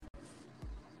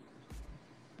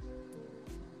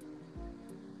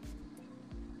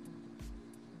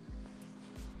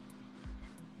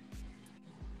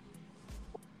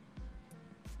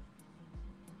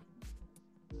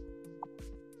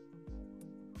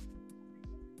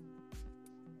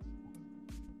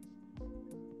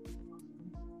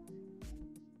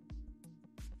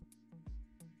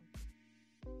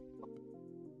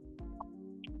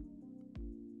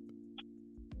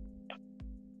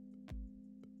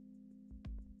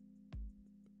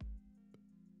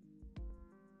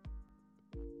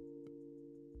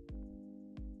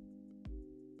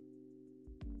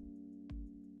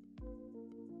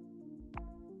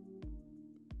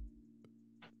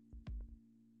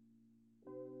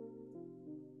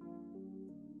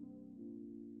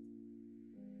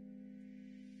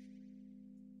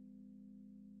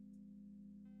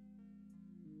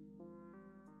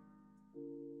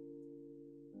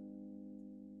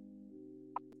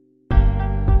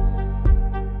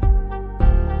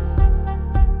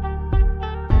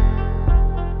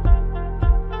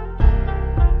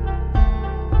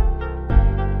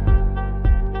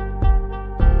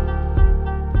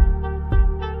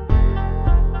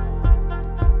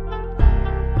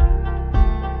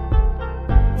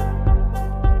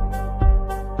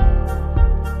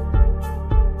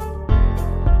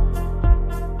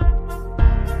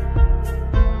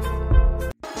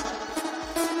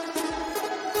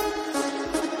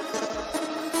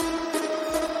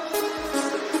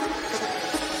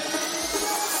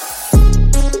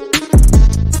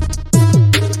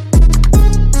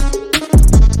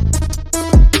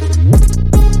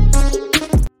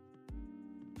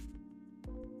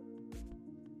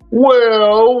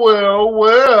Well.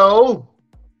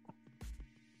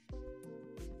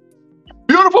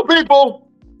 Beautiful people,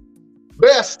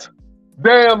 best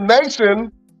damn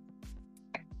nation.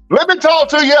 Let me talk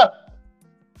to you.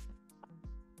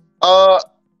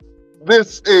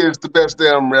 This is the Best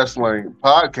Damn Wrestling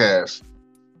Podcast.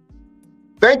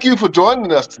 Thank you for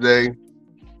joining us today.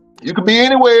 You could be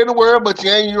anywhere in the world, but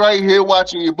you ain't right here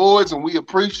watching your boys, and we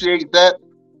appreciate that,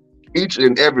 each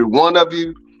and every one of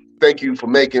you. Thank you for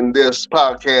making this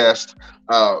podcast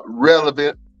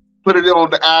relevant. Put it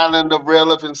on the island of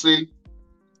relevancy.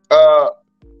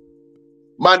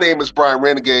 My name is Brian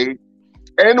Renegade,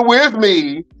 and with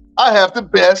me, I have the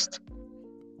best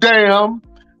damn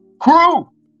crew.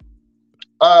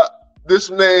 His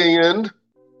name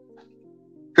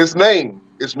is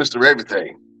Mr.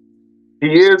 Everything.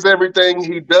 He is everything.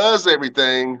 He does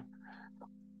everything.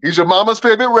 He's your mama's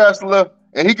favorite wrestler,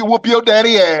 and he can whoop your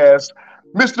daddy ass.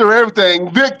 Mr.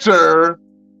 Everything, Victor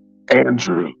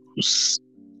Andrews.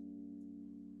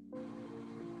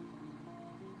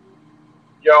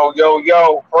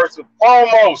 Yo. First and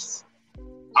foremost,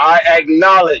 I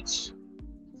acknowledge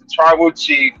the tribal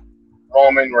chief,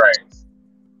 Roman Reigns.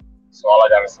 That's all I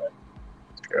gotta say.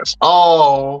 That's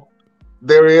all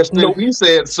there is to be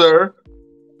said, sir.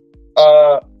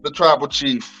 The tribal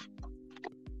chief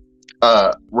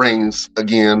reigns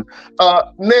again.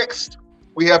 Next,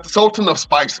 we have the Sultan of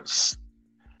Spices,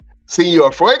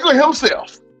 Senor Fuego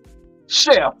himself,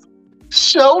 Chef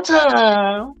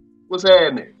Showtime. What's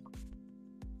happening?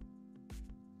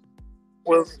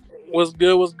 What's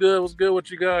good with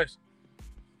you guys?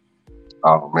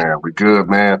 Oh man, we good,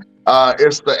 man.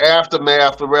 It's the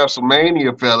aftermath of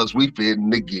WrestleMania, fellas. We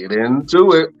fitting to get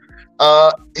into it.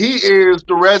 He is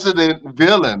the resident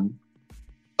villain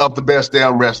of the Best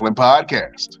Damn Wrestling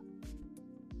Podcast.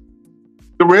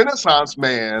 The Renaissance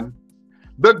man,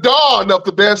 the dawn of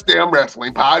the Best Damn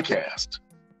Wrestling Podcast.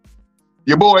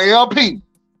 Your boy LP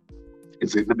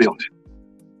is in the building.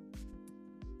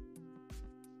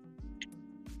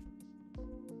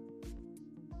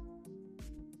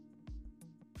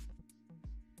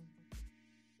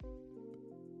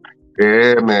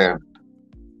 Yeah, man.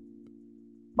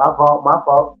 My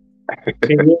fault.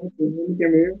 Can you hear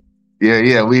me?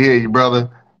 Yeah, we hear you, brother.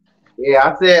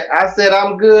 Yeah, I said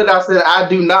I'm good. I said I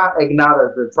do not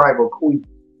acknowledge the tribal queen.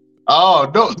 Oh,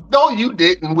 no, you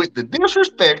didn't with the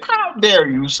disrespect. How dare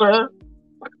you, sir?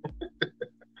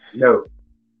 No.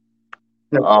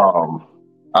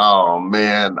 Oh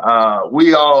man.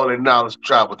 We all acknowledge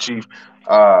tribal chief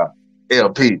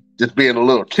LP. Just being a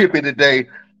little chippy today.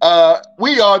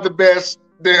 We are the Best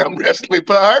Damn Wrestling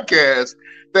Podcast.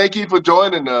 Thank you for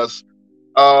joining us.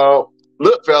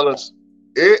 Look, fellas,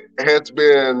 it has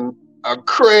been a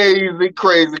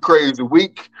crazy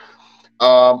week.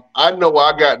 I know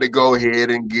I got to go ahead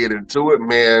and get into it,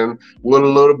 man, with a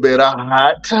little bit of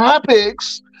hot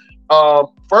topics.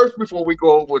 First, before we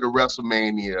go over the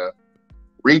WrestleMania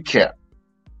recap,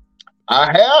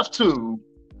 I have to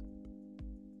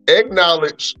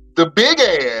acknowledge the big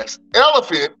ass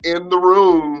elephant in the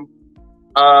room.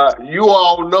 You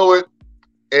all know it,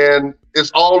 and it's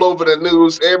all over the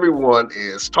news. Everyone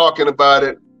is talking about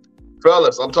it.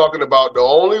 Fellas, I'm talking about the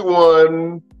only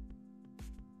one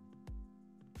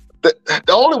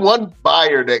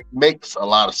buyer that makes a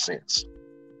lot of sense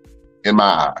in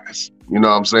my eyes. You know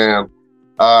what I'm saying?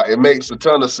 It makes a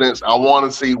ton of sense. I want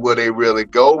to see where they really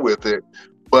go with it.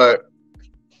 But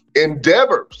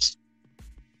Endeavors,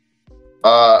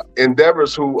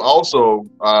 who also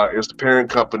is the parent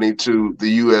company to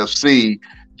the UFC,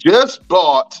 just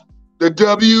bought the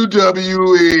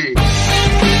WWE.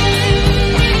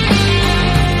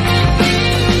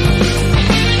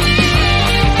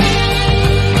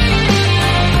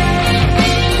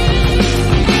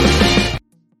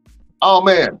 Oh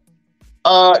man,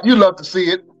 you love to see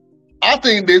it. I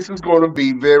think this is going to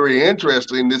be very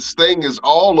interesting. This thing is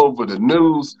all over the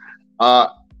news. I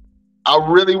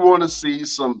really want to see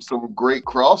some great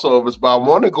crossovers, but I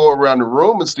want to go around the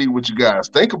room and see what you guys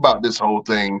think about this whole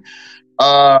thing.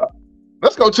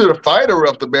 Let's go to the fighter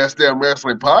of the Best Damn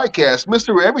Wrestling Podcast,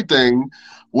 Mr. Everything.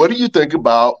 What do you think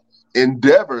about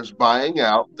Endeavors buying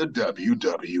out the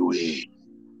WWE?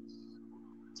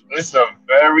 It's a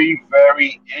very,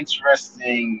 very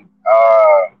interesting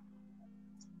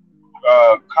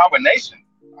combination.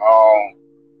 I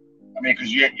mean,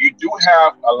 because you do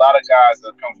have a lot of guys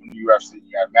that come from the UFC.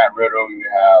 You have Matt Riddle, you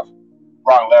have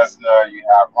Brock Lesnar, you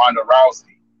have Ronda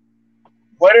Rousey.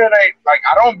 What are they like?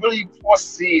 I don't really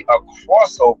foresee a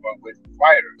crossover with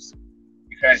fighters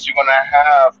because you're gonna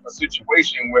have a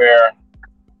situation where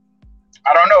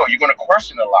I don't know. You're gonna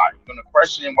question a lot. You're gonna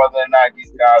question whether or not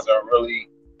these guys are really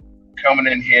coming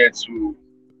in here to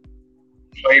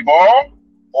play ball,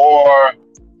 or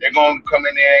they're going to come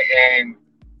in there and,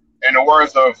 in the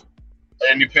words of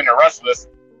independent wrestlers,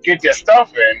 get their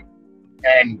stuff in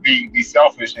and be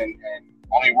selfish and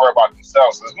only worry about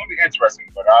themselves. So it's going to be interesting,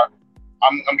 but I'm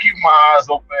keeping my eyes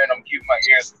open. I'm keeping my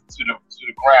ears to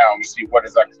the ground to see what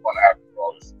exactly is going to happen with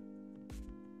all this.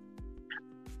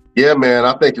 Yeah, man,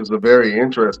 I think it's a very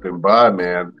interesting buy,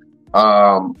 man.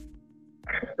 I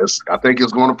think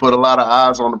it's going to put a lot of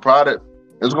eyes on the product.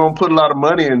 It's going to put a lot of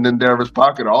money in Endeavor's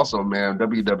pocket also, man.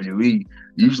 WWE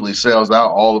usually sells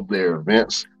out all of their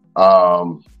events,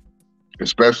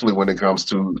 especially when it comes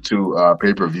to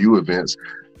pay-per-view events.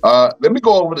 Let me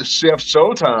go over to Chef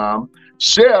Showtime.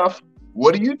 Chef,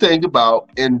 what do you think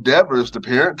about Endeavor's, the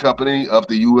parent company of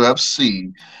the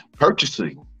UFC,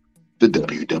 purchasing the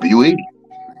WWE?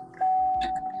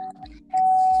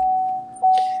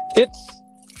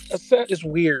 It's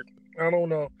weird. I don't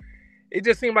know. It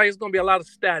just seems like it's going to be a lot of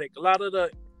static. A lot of the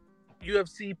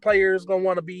UFC players going to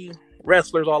want to be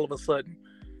wrestlers all of a sudden.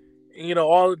 You know,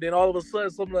 all of a sudden,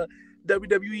 some of the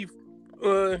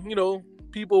WWE,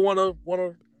 people want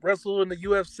to wrestle in the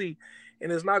UFC,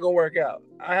 and it's not going to work out.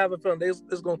 I have a feeling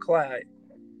it's going to collide.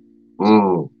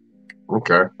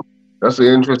 Okay. That's an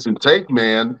interesting take,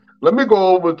 man. Let me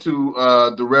go over to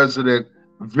the resident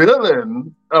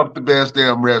villain of the Best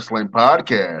Damn Wrestling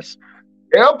Podcast.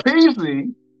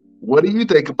 LPZ, what do you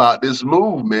think about this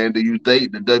move, man? Do you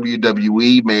think the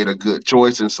WWE made a good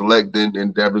choice in selecting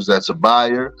Endeavors as a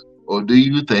buyer, or do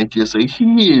you think it's a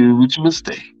huge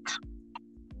mistake?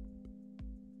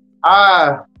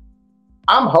 I'm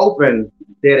hoping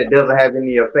that it doesn't have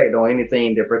any effect on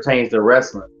anything that pertains to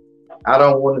wrestling. I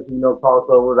don't want to see no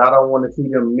crossovers. I don't want to see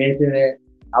them mention it.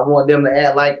 I want them to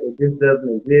act like it just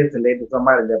doesn't exist and they just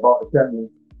somebody that bought the company,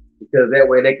 because that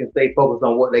way they can stay focused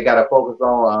on what they got to focus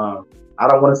on. I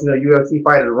don't want to see no UFC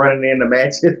fighters running in the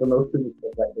matches and those stupid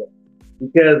stuff like that,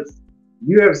 because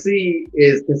UFC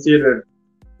is considered,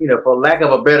 for lack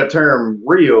of a better term,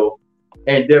 real,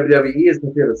 and WWE is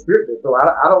considered scripted. So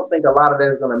I don't think a lot of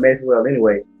that is going to mesh well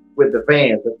anyway with the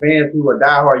fans. The fans who are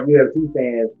diehard UFC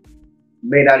fans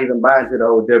may not even buy into the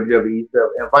whole WWE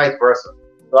stuff, and vice versa.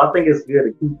 So I think it's good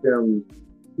to keep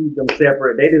them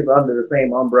separate. They just under the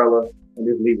same umbrella and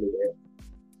just leave it there.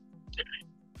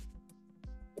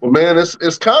 Well, man,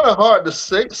 it's kind of hard to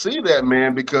see that,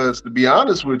 man, because to be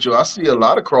honest with you, I see a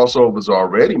lot of crossovers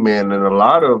already, man, and a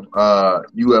lot of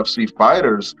UFC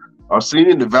fighters are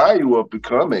seeing the value of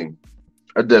becoming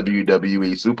a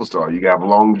WWE superstar. You have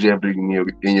longevity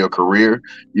in your career.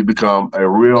 You become a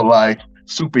real life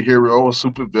superhero or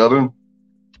supervillain.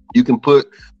 You can put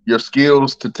your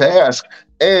skills to task,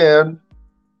 and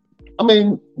I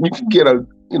mean, you can get a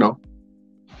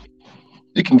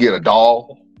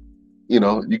doll. You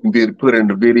can be able to put it in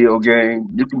the video game.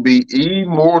 You can be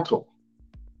immortal.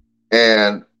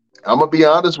 And I'm gonna be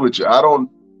honest with you.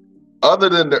 Other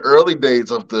than the early days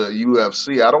of the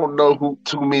UFC, I don't know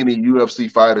too many UFC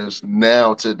fighters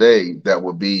now today that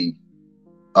would be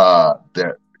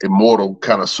that immortal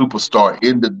kind of superstar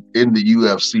in the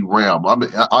UFC realm. I mean,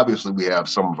 obviously we have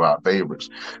some of our favorites,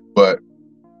 but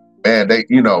man, they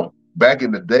back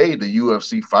in the day, the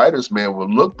UFC fighters, man, were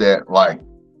looked at like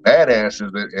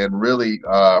badasses and really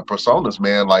personas,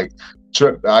 man, like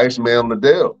Chuck the Iceman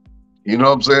Liddell. You know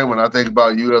what I'm saying? When I think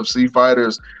about UFC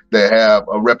fighters that have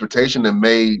a reputation and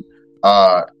made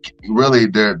really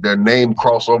their name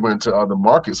cross over into other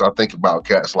markets, I think about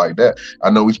cats like that. I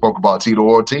know we spoke about Tito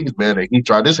Ortiz, man, and he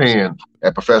tried his hand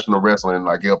at professional wrestling,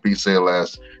 like LP said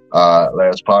last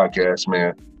podcast,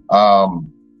 man.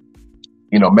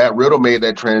 Matt Riddle made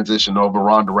that transition over.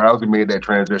 Ronda Rousey made that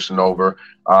transition over.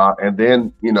 And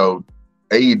then,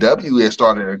 AEW has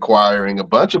started acquiring a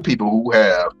bunch of people who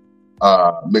have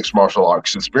mixed martial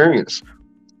arts experience.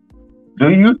 Do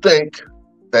you think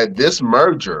that this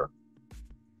merger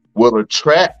will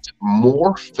attract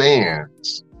more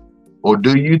fans, or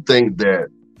do you think that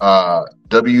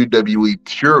WWE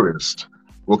purists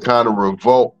will kind of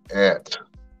revolt at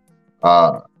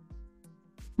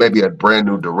maybe a brand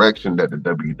new direction that the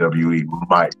WWE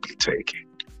might be taking?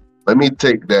 Let me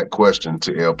take that question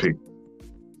to LP.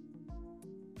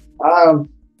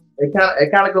 It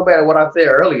kind of go back to what I said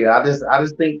earlier. I just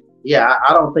think,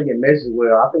 I don't think it meshes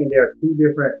well. I think there are two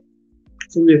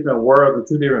different worlds and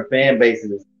two different fan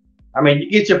bases. I mean, you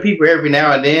get your people every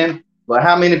now and then, but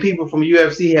how many people from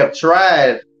UFC have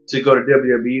tried to go to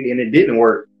WWE and it didn't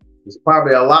work? It's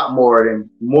probably a lot more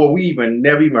we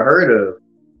never even heard of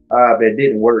that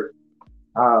didn't work.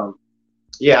 I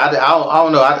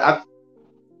don't know.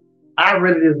 I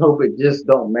really just hope it just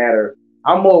don't matter.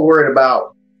 I'm more worried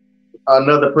about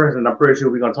another person I'm pretty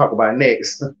sure we're gonna talk about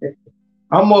next.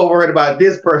 I'm more worried about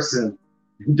this person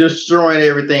destroying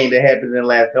everything that happened in the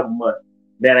last couple months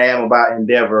than I am about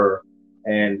Endeavor.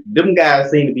 And them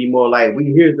guys seem to be more like, we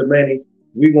here's the money,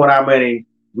 we want our money,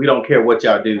 we don't care what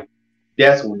y'all do.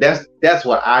 That's what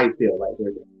I feel like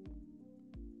they're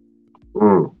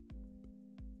doing.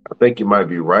 I think you might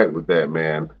be right with that,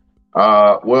 man.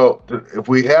 Well, if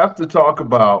we have to talk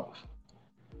about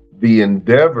the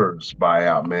Endeavor's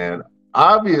buyout, man,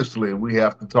 obviously we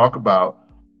have to talk about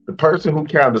the person who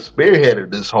kind of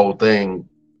spearheaded this whole thing,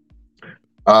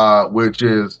 which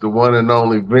is the one and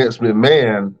only Vince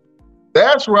McMahon.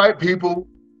 That's right, people.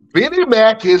 Vinnie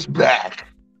Mac is back.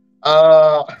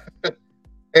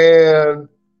 And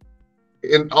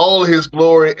in all his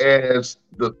glory as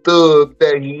the thug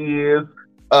that he is,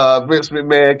 Vince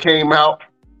McMahon came out.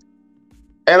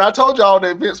 And I told y'all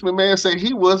that Vince McMahon said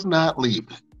he was not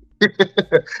leaving.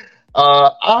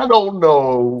 I don't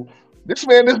know. This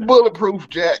man is bulletproof,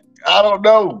 Jack. I don't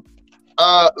know.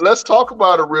 Let's talk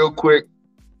about it real quick.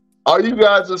 Are you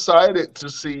guys excited to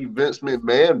see Vince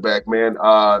McMahon back, man?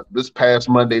 This past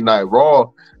Monday Night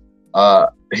Raw,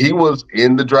 he was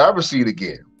in the driver's seat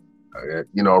again.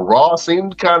 Raw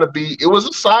seemed to kind of it was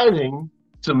exciting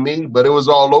to me, but it was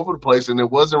all over the place, and it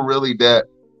wasn't really that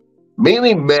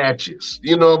many matches.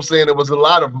 You know what I'm saying? There was a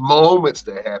lot of moments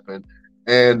that happened,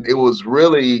 and it was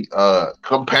really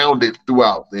compounded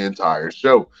throughout the entire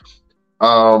show.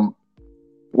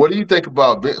 What do you think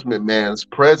about Vince McMahon's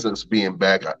presence being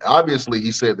back? Obviously,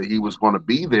 he said that he was going to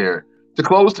be there to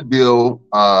close the deal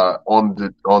on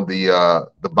the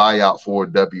buyout for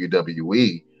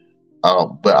WWE.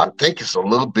 But I think it's a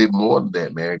little bit more than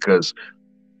that, man, because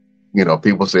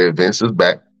people say Vince is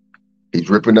back. He's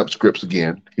ripping up scripts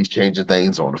again. He's changing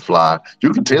things on the fly.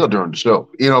 You can tell during the show.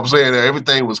 You know what I'm saying?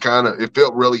 Everything was it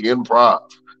felt really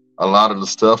improv. A lot of the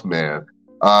stuff, man.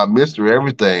 Mr.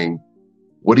 Everything,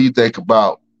 what do you think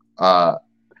about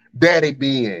Daddy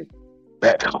being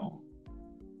back home?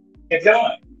 It's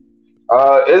done.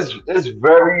 It's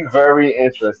very, very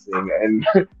interesting. And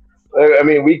I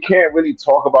mean, we can't really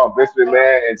talk about Vince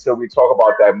McMahon until we talk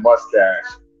about that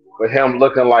mustache with him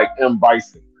looking like M.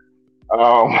 Bison.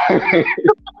 What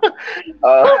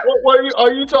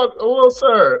are you talking? Well,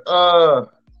 sir,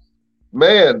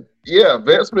 man, yeah,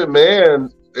 Vince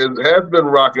McMahon has been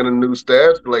rocking a new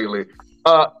stash lately.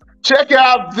 Check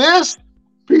out this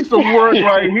piece of work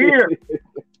right here.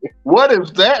 What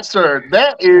is that, sir?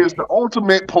 That is the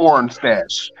ultimate porn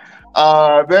stash.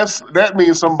 That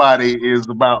means somebody is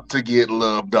about to get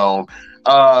loved on.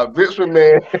 Vince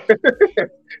McMahon,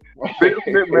 Vince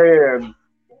McMahon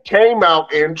came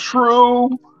out in true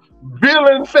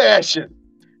villain fashion.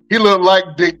 He looked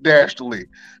like Dick Dastardly.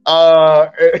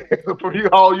 For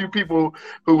all you people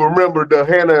who remember the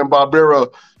Hanna-Barbera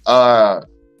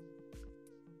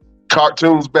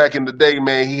cartoons back in the day,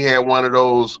 man, he had one of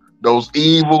those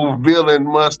evil villain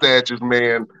mustaches,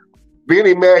 man.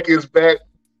 Vinnie Mac is back,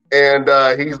 and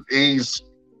he's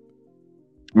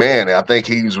man, I think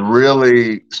he's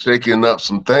really shaking up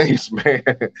some things, man.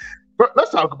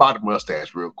 Let's talk about the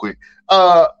mustache real quick.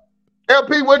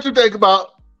 LP, what you think about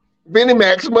Vinnie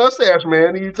Mac's mustache,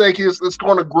 man? Do you think it's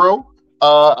going to grow?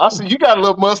 I see you got a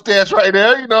little mustache right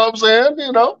there. You know what I'm saying?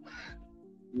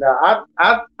 No,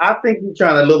 I think he's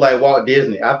trying to look like Walt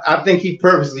Disney. I think he's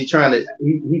purposely trying to.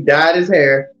 He dyed his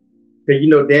hair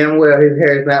because damn well his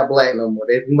hair is not black no more.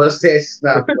 His mustache is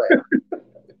not black.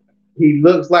 He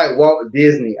looks like Walt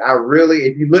Disney.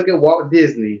 If you look at Walt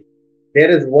Disney, that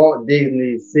is Walt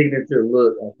Disney's signature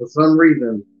look. And for some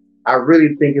reason, I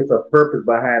really think it's a purpose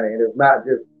behind it. And it's not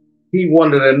just he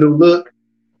wanted a new look.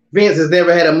 Vince has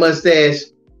never had a mustache.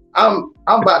 I'm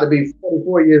about to be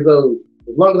 44 years old.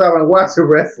 As long as I've been watching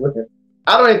wrestling,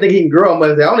 I don't even think he can grow a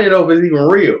mustache. I don't even know if it's even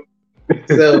real.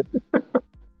 So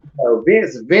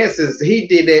Vince he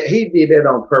did that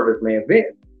on purpose, man.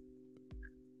 Vince,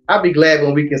 I'll be glad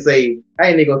when we can say, I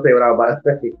ain't even gonna say what I was about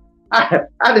to say. I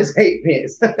just hate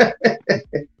Vince.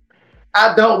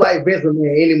 I don't like Vince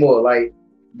McMahon anymore. Like,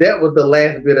 that was the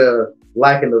last bit of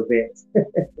liking of Vince.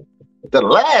 The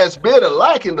last bit of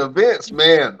liking of Vince,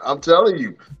 man. I'm telling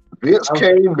you, Vince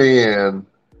came in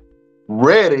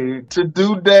ready to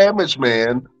do damage,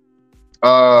 man.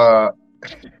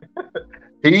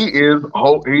 He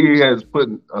has put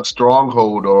a strong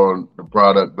hold on the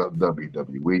product of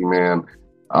WWE, man.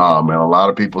 And a lot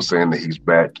of people saying that he's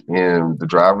back in the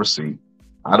driver's seat.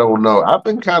 I don't know. I've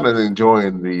been kind of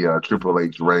enjoying the Triple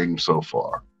H reign so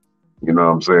far. You know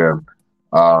what I'm saying?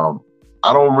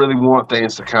 I don't really want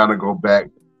things to kind of go back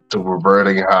to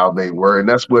reverting how they were, and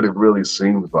that's what it really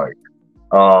seems like.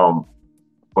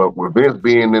 But with Vince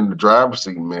being in the driver's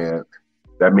seat, man,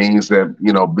 that means that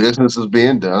business is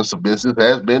being done. So business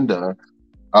has been done.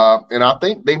 And I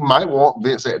think they might want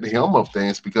Vince at the helm of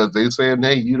things because they said,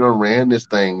 hey, you done ran this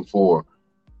thing for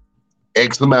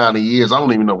X amount of years. I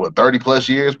don't even know what, 30 plus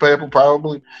years, people,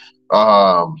 probably.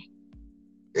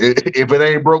 If it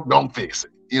ain't broke, don't fix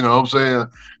it. You know what I'm saying?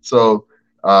 So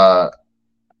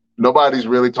nobody's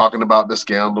really talking about the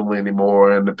scandal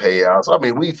anymore and the payouts. I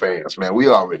mean, we fans, man, we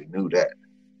already knew that.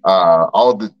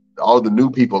 All the new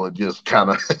people are just kind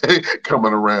of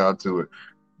coming around to it.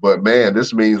 But man,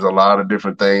 this means a lot of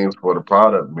different things for the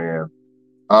product, man.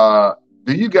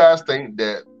 Do you guys think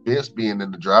that Vince being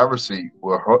in the driver's seat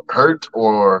will hurt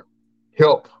or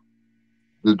help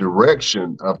the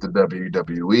direction of the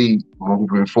WWE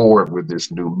moving forward with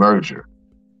this new merger?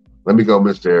 Let me go,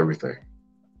 Mr. Everything.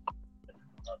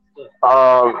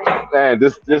 Man,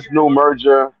 this new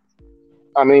merger.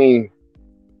 I mean,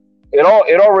 it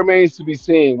all remains to be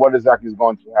seen what exactly is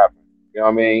going to happen. You know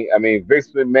what I mean? I mean,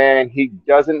 Vince McMahon, he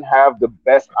doesn't have the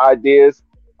best ideas.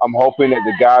 I'm hoping that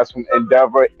the guys from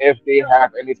Endeavor, if they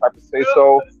have any type of say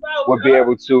so, will be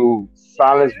able to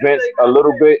silence Vince a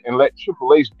little bit and let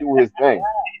Triple H do his thing.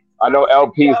 I know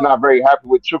LP is not very happy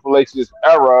with Triple H's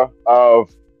era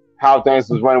of how things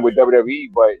was running with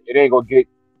WWE, but it ain't gonna get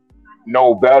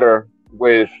no better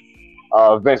with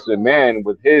Vince McMahon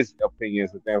with his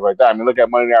opinions and things like that. I mean, look at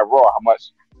Monday Night Raw. How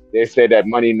much they said that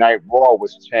Monday Night Raw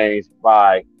was changed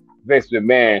by Vince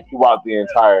McMahon throughout the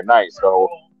entire night. So,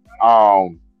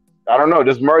 I don't know.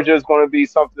 This merger is going to be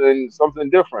something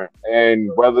different, and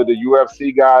whether the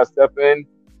UFC guys step in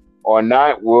or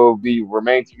not will be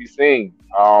remain to be seen.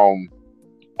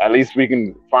 At least we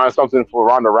can find something for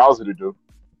Ronda Rousey to do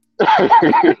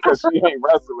because she ain't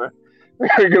wrestling. We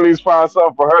can at least find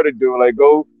something for her to do. Like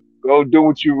go do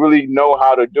what you really know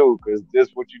how to do, because this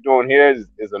what you're doing here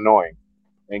is annoying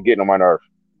and getting on my nerve.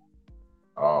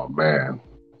 Oh man,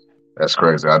 that's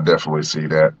crazy. I definitely see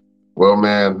that. Well,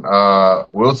 man,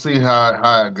 we'll see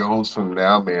how it goes from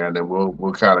now, man, and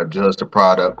we'll kind of judge the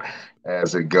product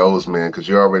as it goes, man, because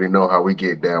you already know how we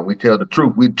get down. We tell the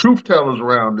truth. We truth tellers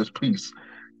around this piece.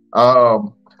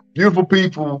 Um, Beautiful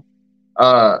people.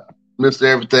 Uh, Mr.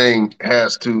 Everything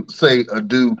has to say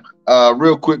adieu.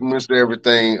 Real quick, Mr.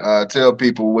 Everything, tell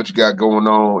people what you got going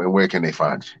on and where can they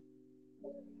find you.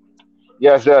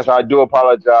 Yes, I do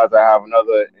apologize. I have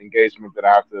another engagement that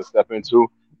I have to step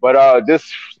into. But this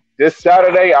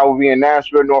Saturday, I will be in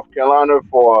Nashville, North Carolina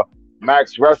for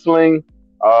Max Wrestling.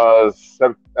 April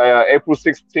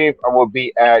 16th, I will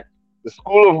be at the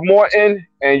School of Morton,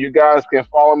 and you guys can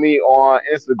follow me on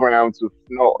Instagram to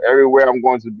know everywhere I'm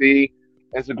going to be.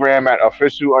 Instagram at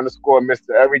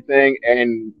official_Mr. Everything.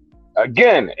 And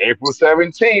again, April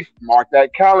 17th, mark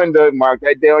that calendar, mark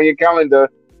that day on your calendar,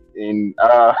 and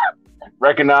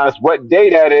recognize what day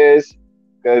that is,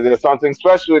 because there's something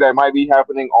special that might be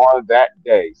happening on that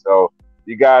day. So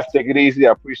you guys take it easy.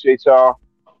 I appreciate y'all.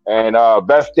 And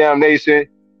best damn nation.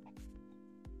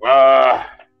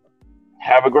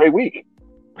 Have a great week.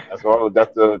 That's all.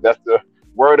 That's the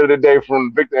word of the day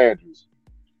from Victor Andrews.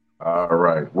 All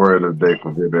right. Word of the day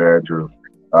from Victor Andrews.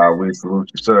 We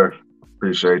salute you, sir.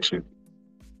 Appreciate you.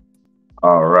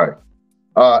 All right.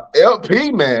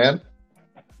 LP, man,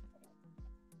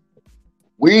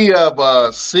 we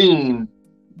have seen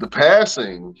the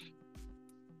passing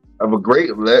of a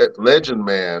great legend,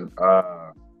 man.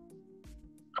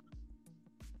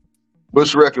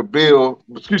 Bush Record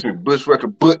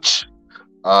Butch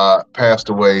passed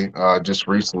away just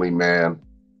recently, man.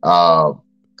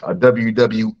 A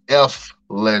WWF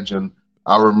legend.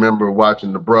 I remember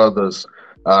watching the brothers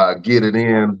get it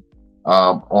in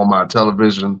on my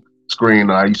television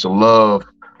screen. I used to love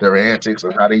their antics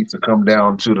and how they used to come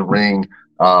down to the ring.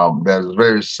 That is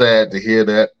very sad to hear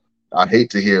that. I hate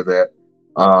to hear that.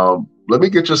 Let me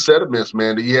get your sentiments,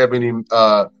 man. Do you have any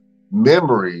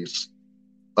memories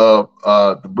of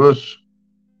the Bush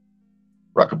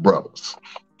Rocket Brothers?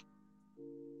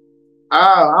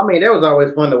 I mean, that was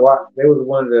always fun to watch. They was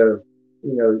one of the,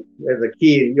 as a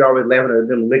kid, you always laughing at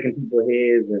them licking people's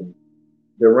heads and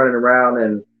they're running around.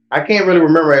 And I can't really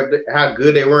remember how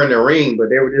good they were in the ring, but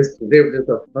they were just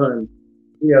a fun.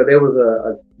 There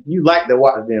was you liked to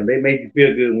watch them. They made you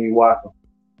feel good when you watch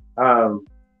them.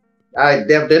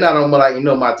 They're not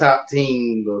on my top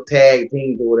teams or tag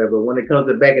teams or whatever. When it comes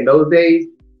to back in those days,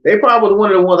 they probably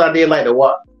one of the ones I did like to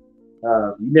watch.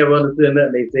 You never understood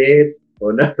nothing they said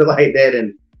or nothing like that.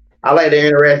 And I like their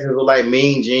interactions with like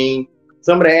Mean Gene.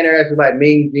 Some of the interactions like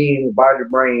Mean Gene and Body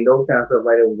Brain, those kind of stuff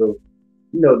like that was,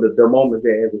 the moments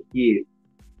that as a kid,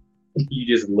 you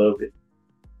just loved it.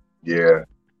 Yeah.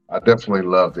 I definitely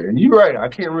loved it. And you're right. I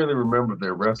can't really remember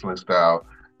their wrestling style.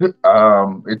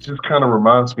 It just kind of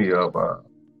reminds me of.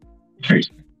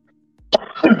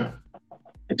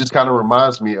 It just kind of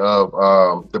reminds me of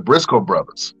the Briscoe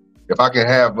brothers. If I can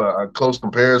have a close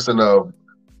comparison of,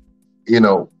 you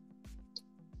know,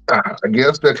 I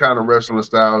guess their kind of wrestling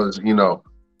style is,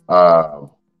 uh,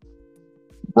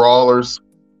 brawlers.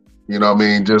 You know what I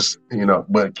mean? Just,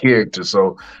 but characters.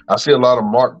 So I see a lot of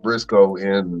Mark Briscoe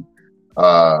in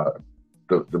uh,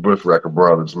 the Bushwhacker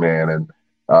brothers, man. And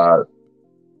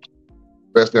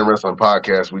Best Damn Wrestling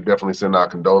Podcast, we definitely send our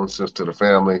condolences to the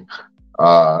family.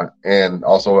 And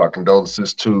also our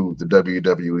condolences to the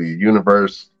WWE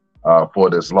Universe for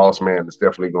this loss, man. It's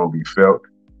definitely going to be felt.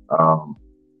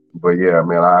 But yeah,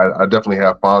 man, I definitely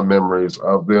have fond memories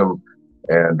of them,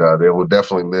 and they will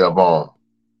definitely live on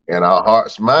in our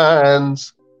hearts,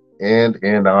 minds, and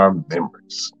in our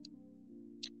memories.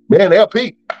 Man,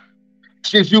 LP,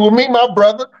 since you and me, my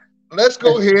brother, let's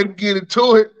go ahead and get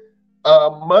into it.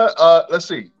 Let's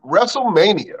see,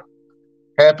 WrestleMania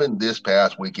happened this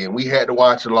past weekend. We had to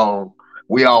watch along.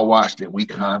 We all watched it. We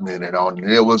commented on it.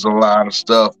 There was a lot of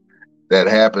stuff that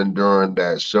happened during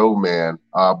that show, man.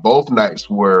 Both nights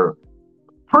were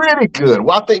pretty good.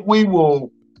 Well, I think we will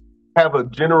have a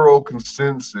general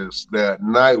consensus that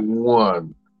night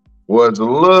one was a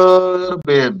little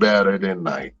bit better than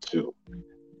night two.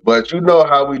 But you know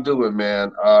how we do it,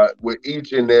 man. With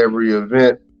each and every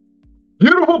event,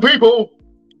 beautiful people,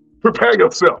 prepare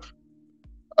yourself.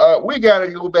 We got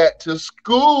to go back to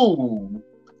school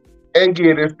and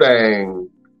get this thing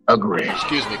agreed.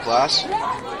 Excuse me, class.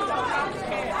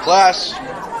 Class.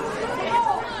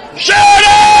 Shut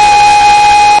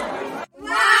up!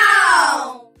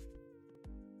 Wow!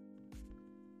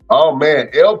 Oh, man.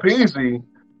 LPZ,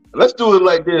 let's do it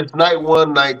like this. Night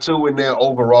one, night two, and then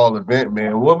overall event,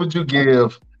 man. What would you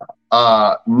give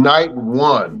night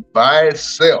one by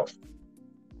itself?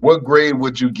 What grade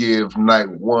would you give night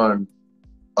one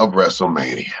of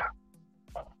WrestleMania?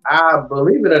 I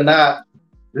believe it or not,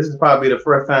 this is probably the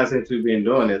first time since we've been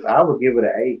doing this. I would give it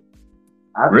an 8.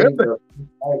 Really?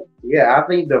 I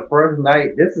think the first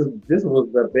night, this was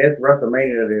the best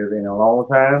WrestleMania there's in a long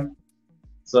time.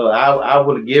 So I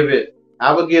would give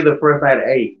the first night an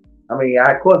 8. I mean,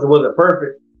 of course it wasn't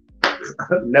perfect.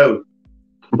 No.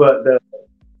 But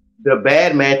the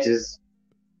bad matches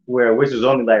which was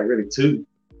only like really 2.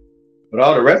 But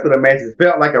all the rest of the matches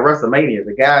felt like a WrestleMania.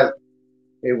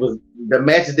 The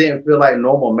matches didn't feel like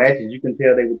normal matches. You can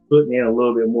tell they were putting in a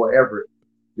little bit more effort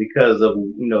because of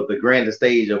the grandest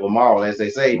stage of them all, as they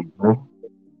say. Mm-hmm.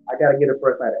 I gotta get a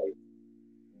first night an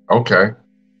 8. Okay.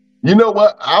 You know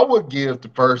what? I would give the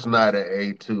first night an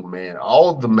 8 too, man.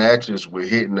 All the matches were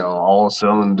hitting on all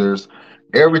cylinders.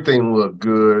 Everything looked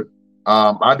good.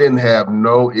 I didn't have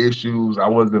no issues. I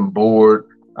wasn't bored.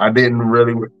 I didn't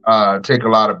really take a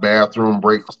lot of bathroom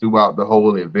breaks throughout the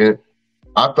whole event.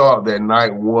 I thought that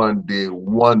night one did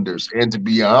wonders. And to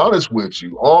be honest with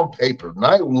you, on paper,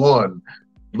 night one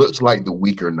looks like the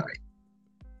weaker night.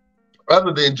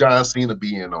 Other than John Cena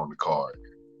being on the card.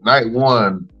 Night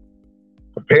one,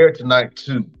 compared to night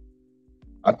two,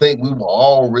 I think we were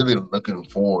all really looking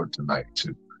forward to night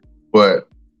two. But,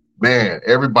 man,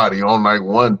 everybody on night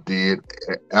one did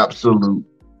an absolute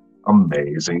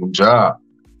amazing job.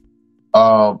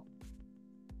 All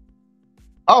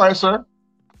right, sir.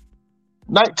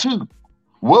 Night two.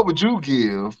 What would you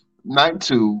give night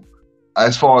two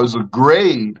as far as a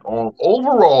grade on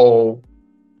overall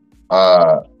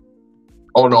on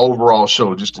the overall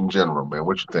show, just in general, man?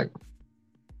 What you think?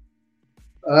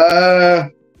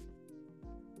 Excuse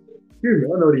me, I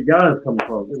don't know where the yawn's coming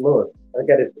from. Good Lord. I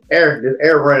got this air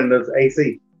running this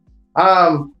AC.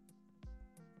 I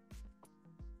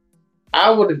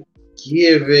would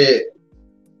give it,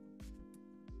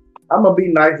 I'm gonna be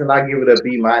nice and I give it a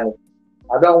B-.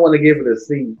 I don't want to give it a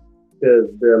C because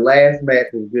the last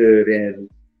match was good and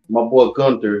my boy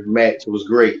Gunther match was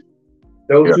great.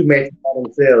 Those two matches by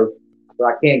themselves, so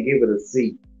I can't give it a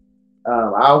C.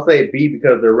 I'll say B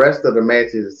because the rest of the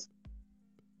matches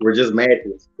were just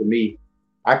matches to me.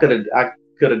 I could have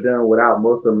done without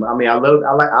most of them. I mean, I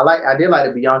did like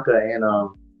the Bianca and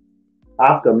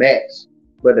Asuka match,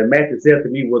 but the match itself to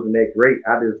me wasn't that great.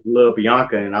 I just love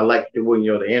Bianca and I liked the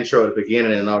intro at the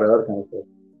beginning and all the other kind of stuff.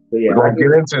 So yeah, we're gonna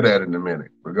get into that in a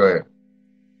minute. But go ahead.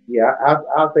 Yeah,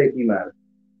 I'll say B-.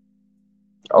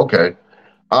 Okay.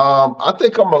 I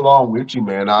think I'm along with you,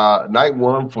 man. Night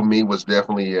one for me was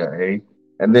definitely an A.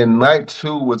 And then night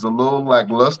two was a little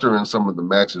lackluster in some of the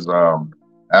matches. I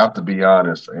have to be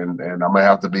honest, and I'm gonna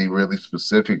have to be really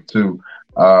specific too.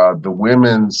 The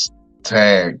women's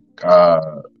tag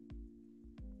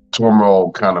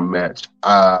turmoil kind of match.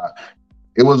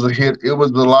 It was a hit. It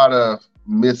was a lot of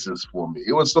misses for me.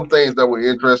 It was some things that were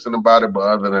interesting about it, but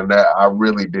other than that, I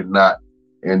really did not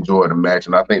enjoy the match,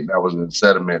 and I think that was a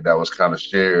sentiment that was kind of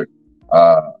shared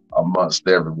amongst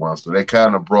everyone. So they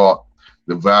kind of brought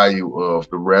the value of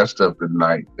the rest of the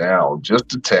night down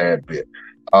just a tad bit.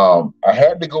 I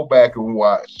had to go back and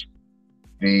watch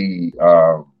the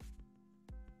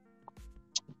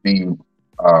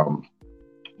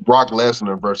Brock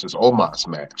Lesnar versus Omos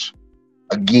match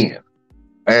again.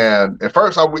 And at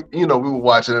first, we were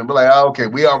watching it and be like, oh, okay,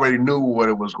 we already knew what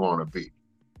it was going to be.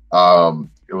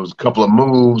 It was a couple of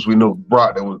moves. We knew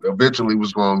Brock that was eventually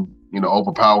was going to,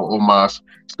 overpower Omos.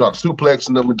 Start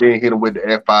suplexing them and then hit him with the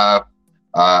F5.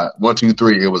 1, 2,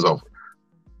 3, it was over.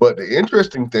 But the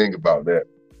interesting thing about that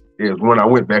is when I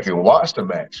went back and watched the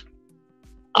match,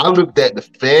 I looked at the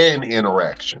fan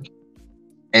interaction,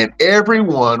 and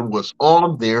everyone was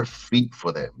on their feet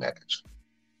for that match.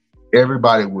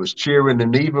 Everybody was cheering,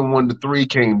 and even when the 3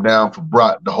 came down for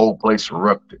Brock, the whole place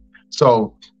erupted.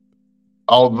 So,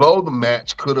 although the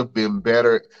match could have been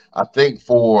better, I think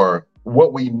for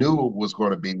what we knew it was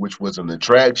going to be, which was an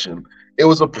attraction, it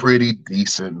was a pretty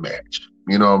decent match.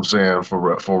 You know what I'm saying, for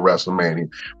WrestleMania.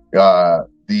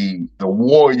 The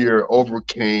Warrior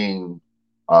overcame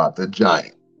the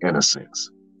Giant in a sense,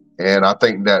 and I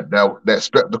think that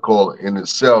spectacle in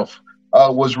itself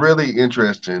was really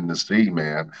interesting to see,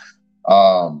 man.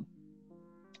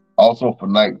 Also for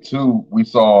night 2, we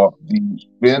saw the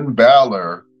Finn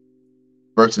Balor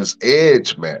versus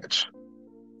Edge match,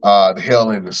 the Hell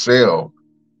in a Cell,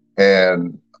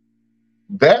 and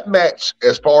that match,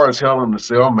 as far as Hell in a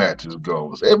Cell matches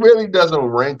goes, it really doesn't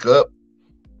rank up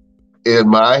in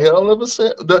my Hell in a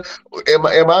Cell.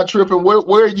 Am I tripping?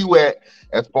 Where are you at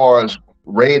as far as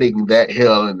rating that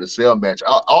Hell in a Cell match?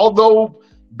 Although,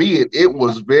 be it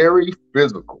was very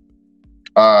physical.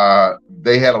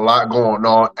 They had a lot going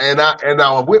on, and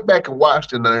I went back and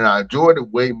watched it, and I enjoyed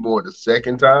it way more the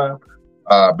second time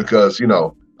because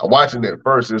watching it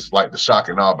first, it's like the shock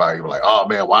and awe value. Like, oh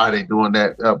man, why are they doing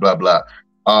that? Blah blah.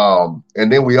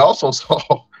 And then we also saw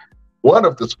one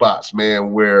of the spots,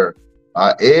 man, where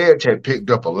Edge had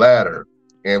picked up a ladder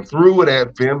and threw it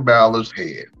at Finn Balor's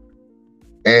head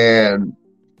and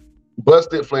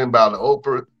busted Finn Balor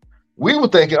open. We were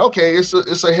thinking, okay, it's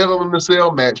a Hell in a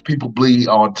Cell match. People bleed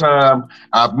all the time.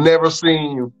 I've never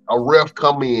seen a ref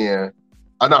come in.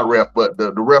 Not ref, but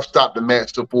the ref stopped the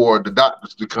match for the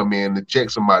doctors to come in and check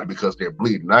somebody because they're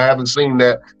bleeding. I haven't seen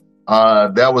that.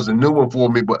 That was a new one for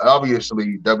me, but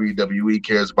obviously WWE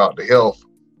cares about the health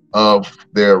of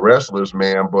their wrestlers,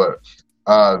 man. But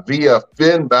via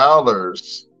Finn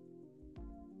Balor's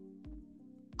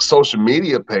social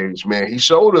media page, man, he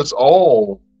showed us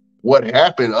all what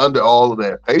happened under all of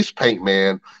that face paint,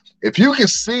 man. If you can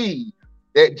see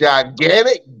that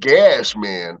gigantic gash,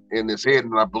 man, in his head,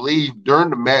 and I believe during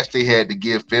the match they had to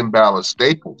give Finn Balor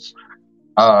staples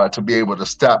to be able to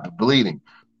stop the bleeding.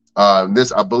 I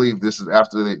believe this is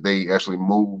after they actually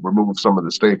removed some of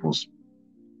the staples.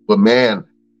 But man,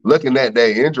 looking at that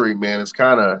injury, man, it's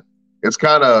kind of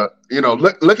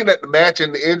looking at the match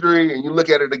and the injury, and you look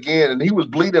at it again, and he was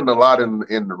bleeding a lot in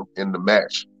the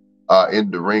match, in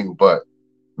the ring. But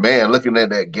man, looking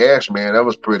at that gash, man, that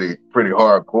was pretty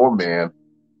hardcore, man.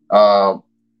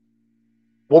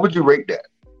 What would you rate that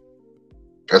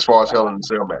as far as Hell in a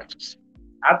Cell matches?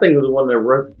 I think it was one of the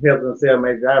worst Hell in a Cell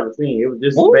matches I've ever seen. It was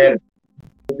just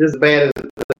as bad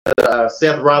as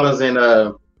Seth Rollins and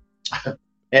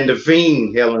the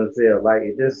Fiend Hell in a Cell. Like,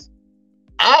 it just.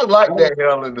 I like that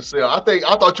Hell in a Cell. I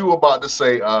thought you were about to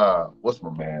say what's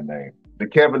my man name? The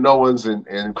Kevin Owens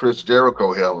and Chris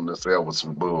Jericho Hell in a Cell was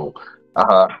some bull.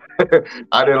 I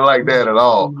didn't like that at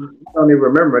all. I don't even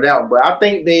remember that one, but I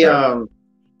think they don't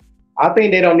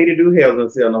need to do Hell in a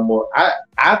Cell no more.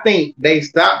 I think they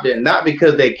stopped it not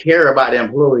because they care about the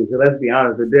employees. So let's be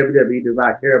honest, the WWE does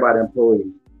not care about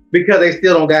employees because they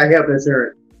still don't got health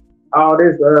insurance. All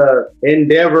this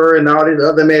Endeavor and all this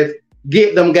other mess,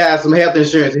 get them guys some health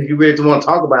insurance if you really want to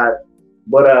talk about it.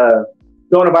 But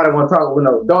don't nobody want to talk.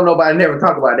 Don't nobody never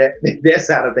talk about that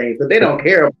side of things. So they don't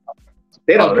care about.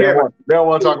 They don't care. They don't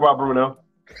want to talk about Bruno.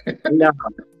 No,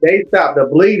 they stopped the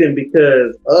bleeding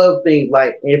because of things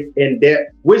like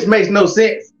which makes no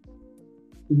sense.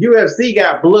 UFC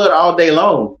got blood all day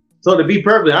long. So to be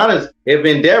perfectly honest, if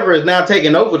Endeavor is now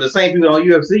taking over the same people on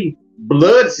UFC,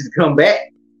 blood should come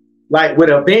back like with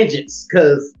a vengeance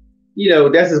because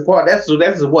that's his part. That's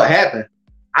what happened.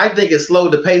 I think it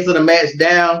slowed the pace of the match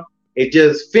down. It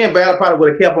just Finn Balor probably would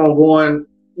have kept on going.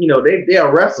 They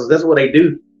are wrestlers. That's what they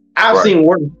do. I've seen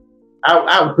worse.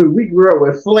 We grew up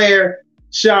with Flair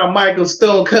Shawn Michaels,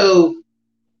 Stone Cold,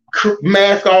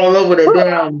 mask all over the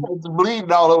damn. It's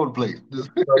bleeding all over the place.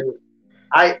 So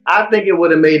I think it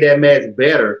would have made that match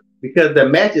better because the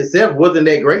match itself wasn't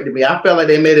that great to me. I felt like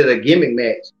they made it a gimmick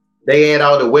match. They had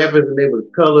all the weapons and they were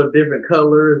colored different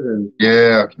colors and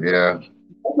Yeah.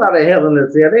 that's not a Hell in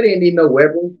a Cell. They didn't need no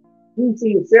weapons. You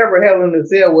see several Hell in a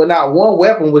Cell where not one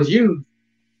weapon was used,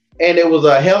 and it was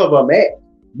a hell of a match.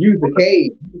 Use the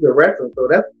cage, use the wrestling. So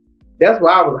that's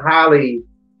why I was highly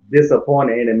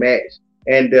disappointed in the match.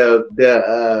 And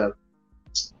the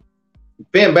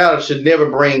Finn Balor should never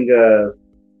bring the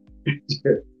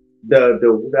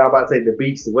I'm about to say the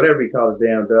beast, whatever he calls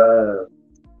it,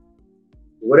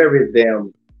 whatever his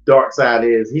damn dark side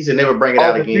is. He should never bring it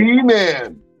out again.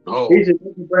 Demon. Oh. He should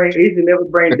never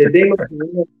bring the demon.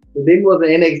 The demon was an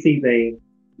NXT thing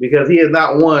because he has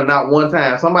not won one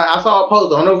time. Somebody I saw a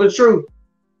post. I don't know if it's true.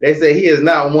 They say he has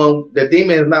not won. The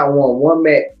demon has not won one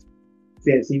match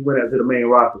since he went up to the main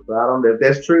roster. So I don't know if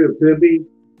that's true. It could be.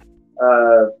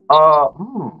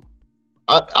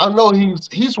 I know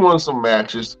he's won some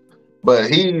matches, but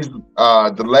he's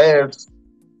the last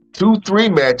 2-3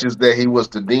 matches that he was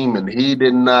the demon, he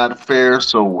did not fare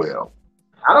so well.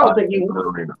 I don't think he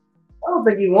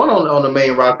won on the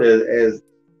main roster as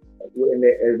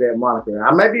that moniker.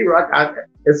 I may be right.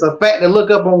 It's a fact to look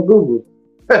up on Google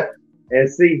and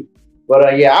see. But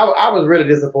I was really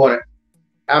disappointed.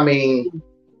 I mean, I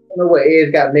don't know what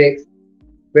Edge got next,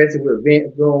 especially with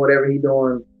Vince doing whatever he's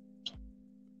doing.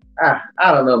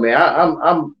 I don't know, man.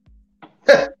 I'm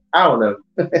I don't know.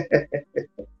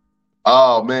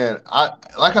 Oh man,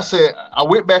 like I said, I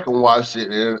went back and watched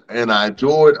it, and I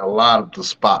enjoyed a lot of the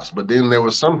spots. But then there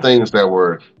were some things that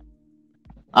were,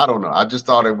 I don't know. I just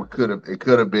thought it could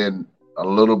have been a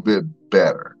little bit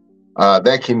better.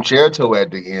 That concerto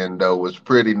at the end though was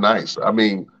pretty nice. I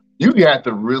mean, you have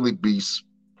to really be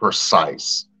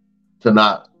precise to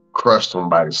not crush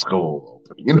somebody's skull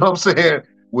open. You know what I'm saying?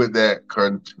 With that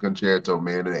concerto,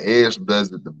 man, and Edge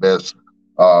does it the best.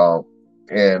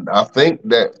 And I think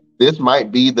that this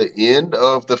might be the end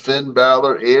of the Finn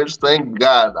Balor Edge thing.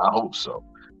 God, I hope so.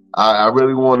 I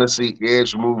really want to see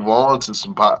Edge move on to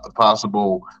some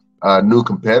possible new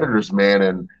competitors, man.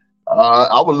 And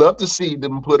I would love to see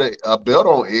them put a belt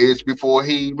on Edge before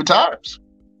he retires.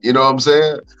 You know what I'm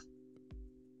saying?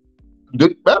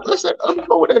 Let's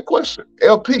go with that question.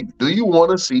 LP, do you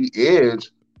want to see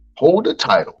Edge hold the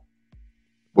title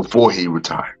before he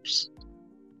retires?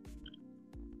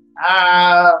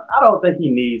 I don't think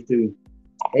he needs to.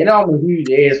 And I'm a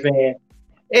huge Edge fan.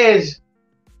 Edge,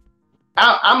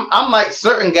 I'm like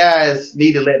certain guys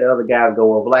need to let the other guys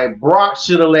go over. Like Brock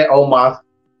should have let Omos.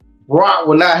 Brock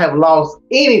would not have lost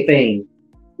anything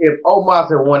if Omos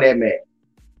had won that match.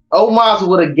 Omos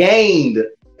would have gained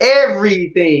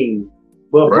everything.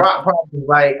 But right. Brock probably was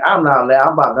like, I'm not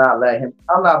about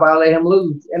to let him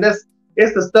lose. And it's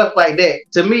the stuff like that.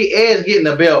 To me, Edge getting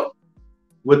the belt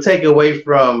would take away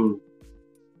from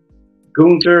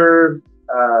Gunther,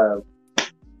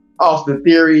 Austin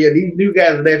Theory, and these new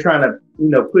guys that they're trying to,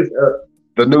 push up.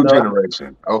 The new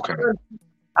generation. Okay.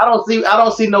 I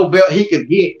don't see no belt he could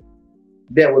get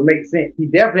that would make sense. He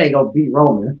definitely ain't gonna beat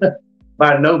Roman.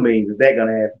 By no means is that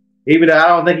gonna happen. Even though I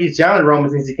don't think he's challenged Roman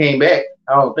since he came back.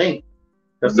 I don't think.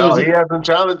 No, he hasn't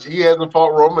challenged. He hasn't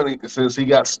fought Roman since he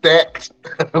got stacked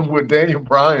with Daniel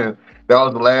Bryan. That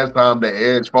was the last time that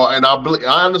Edge fought. And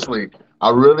I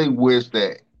really wish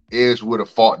that Edge would have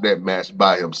fought that match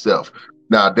by himself.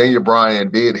 Now, Daniel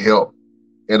Bryan did help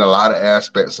in a lot of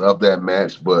aspects of that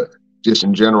match, but just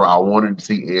in general, I wanted to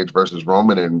see Edge versus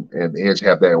Roman and Edge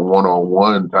have that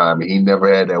one-on-one time. He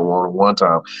never had that one-on-one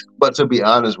time. But to be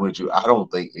honest with you, I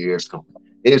don't think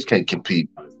Edge can compete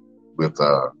with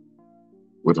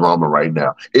Roman right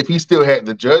now. If he still had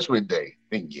the Judgment Day,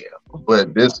 then yeah.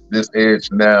 But this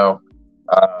Edge now,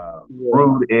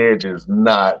 Rude Edge is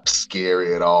not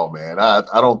scary at all, man. I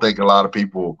don't think a lot of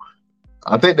people,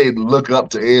 I think they look up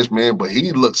to Edge, man, but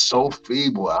he looks so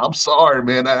feeble. I'm sorry,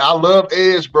 man. I love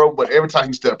Edge, bro, but every time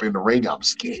he step in the ring, I'm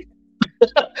scared.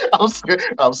 I'm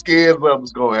scared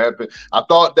something's going to happen. I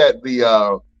thought that the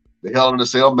Hell in a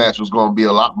Cell match was going to be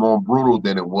a lot more brutal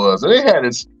than it was. And it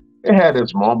had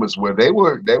its moments where they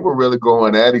were really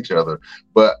going at each other.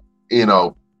 But,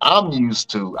 I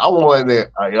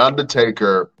wanted an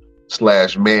Undertaker /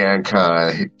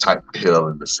 Mankind type Hell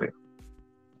in the Cell.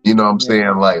 You know what I'm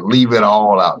saying? Like, leave it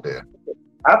all out there.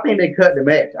 I think they cut the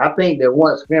match. I think that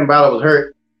once Finn Balor was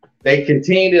hurt, they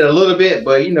continued it a little bit,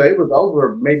 but, it was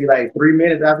over maybe like 3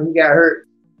 minutes after he got hurt.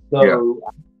 So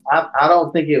I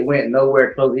don't think it went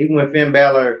nowhere close. Even when Finn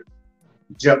Balor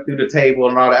jumped through the table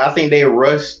and all that, I think they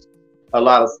rushed a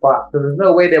lot of spots because there's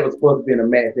no way they was supposed to be in a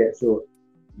match that short.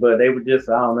 But they were just,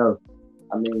 I don't know.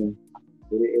 I mean,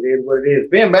 it is what it is.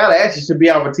 Finn Balor actually should be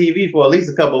on TV for at least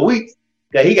a couple of weeks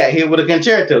because he got hit with a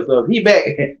concerto. So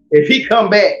if he come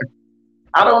back,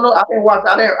 I don't know. I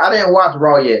didn't watch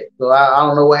Raw yet, so I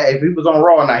don't know if he was on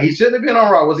Raw or not. He shouldn't have been on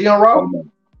Raw. Was he on Raw?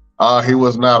 He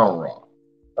was not on Raw.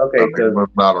 Okay, he was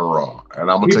not on Raw,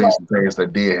 and I'm gonna tell you some things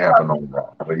that did happen on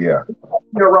Raw. But yeah,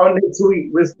 Raw next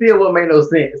week, but still won't make no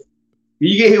sense.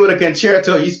 You get hit with a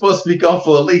concerto, you're supposed to be gone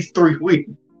for at least 3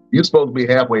 weeks. You're supposed to be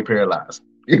halfway paralyzed.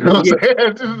 You know what I'm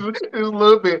saying? Just a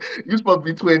little bit. You're supposed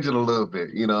to be twinging a little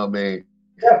bit. You know what I mean?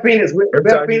 That Phoenix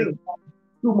 2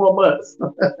 more months.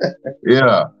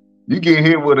 Yeah. You get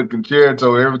hit with a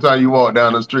concerto every time you walk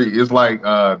down the street. It's like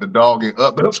the dog in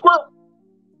Up the Squirrel.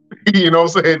 You know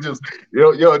what I'm saying? Just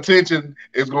your attention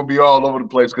is going to be all over the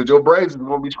place because your brains is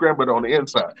going to be scrambled on the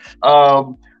inside. I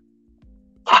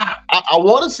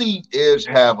want to see Edge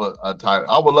have a title.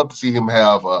 I would love to see him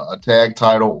have a tag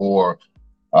title or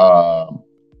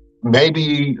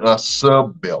maybe a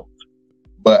sub belt.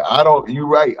 But you're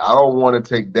right. I don't want to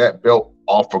take that belt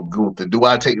off of Gunther. Do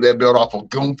I take that belt off of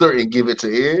Gunther and give it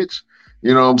to Edge?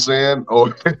 You know what I'm saying?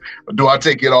 Or do I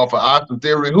take it off of Austin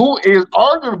Theory, who is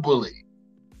arguably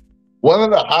one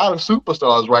of the hottest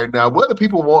superstars right now, whether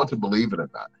people want to believe it or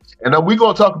not. And then we're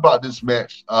going to talk about this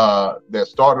match that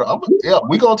started.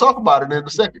 We're going to talk about it in a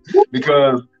second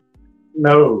because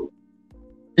no.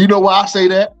 You know why I say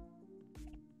that?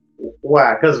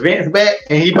 Why? Because Vince back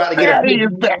and he about to get Daddy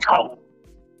is back home.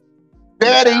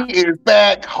 Daddy is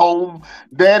back home.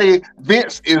 Daddy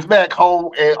Vince is back home,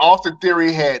 and Austin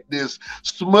Theory had this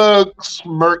smug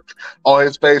smirk on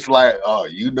his face, like, "Oh,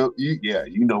 you know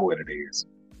what it is.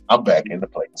 I'm back in the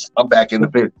place. I'm back in the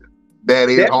business.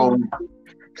 Daddy is home."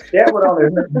 That would only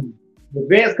hurt him. The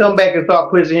Vince come back and start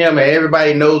pushing him, and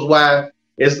everybody knows why.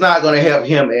 It's not going to help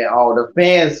him at all. The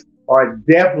fans are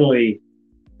definitely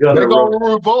going to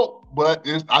revolt, but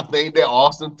I think that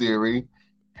Austin Theory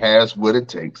has what it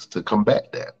takes to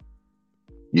combat that.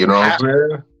 You know what I'm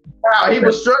saying? Wow,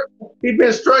 he's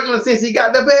been struggling since he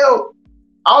got the belt.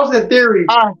 Austin Theory.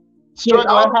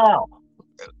 Struggling how?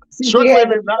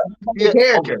 Struggling is not.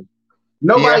 Yeah, okay.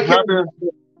 Nobody cares.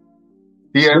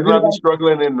 He has not been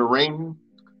struggling in the ring.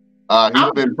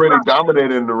 He's been pretty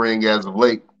dominant in the ring as of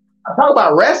late. I'm talking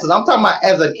about wrestling. I'm talking about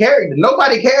as a character.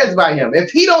 Nobody cares about him.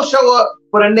 If he don't show up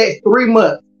for the next 3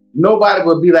 months, nobody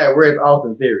will be like, "Where's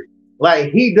Austin Theory?"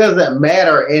 Like, he doesn't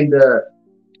matter.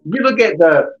 You look at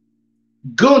the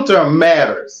Gunther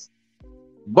matters.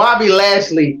 Bobby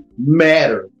Lashley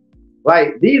matters.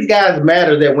 Like, these guys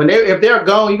matter that if they're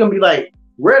gone, you're gonna be like,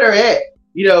 where they're at.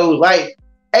 You know, like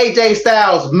AJ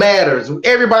Styles matters.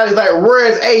 Everybody's like,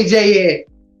 where's AJ at?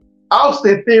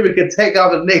 Austin Theory could take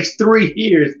off the next 3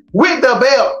 years with the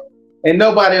belt, and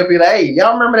nobody will be like, "Hey,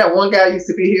 y'all remember that one guy used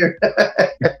to be here?"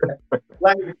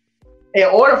 Like, in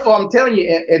order for, I'm telling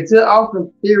you, until Austin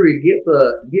Theory gets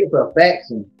a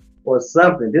faction or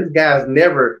something, this guy's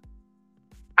never.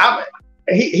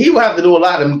 He will have to do a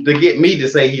lot to get me to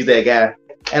say he's that guy.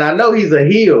 And I know he's a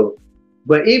heel,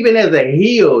 but even as a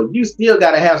heel, you still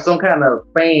got to have some kind of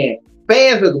fan.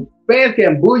 Fans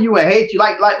can boo you and hate you.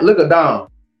 Like look at Dom.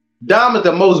 Dom is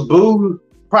the most booed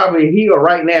probably heel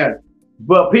right now,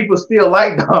 but people still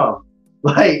like Dom.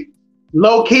 Like,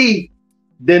 low key.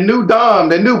 The new Dom,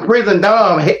 the new prison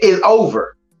Dom is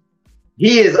over.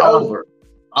 He is over.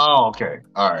 Oh, okay.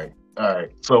 All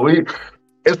right. So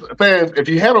fans, if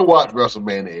you haven't watched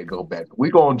WrestleMania, go back. We're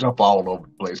going to jump all over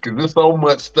the place because there's so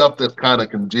much stuff that's kind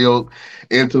of congealed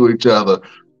into each other.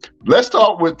 Let's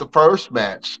start with the first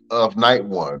match of night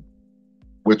one,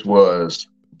 which was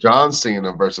John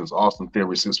Cena versus Austin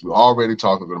Theory, since we're already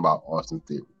talking about Austin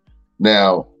Theory.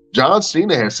 Now, John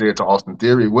Cena has said to Austin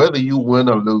Theory, whether you win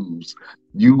or lose,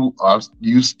 you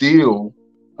still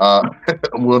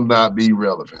will not be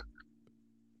relevant.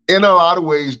 In a lot of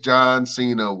ways, John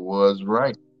Cena was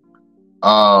right.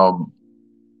 The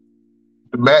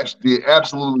match did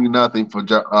absolutely nothing for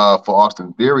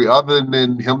Austin Theory other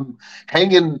than him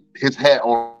hanging his hat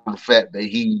on the fact that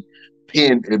he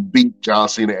pinned and beat John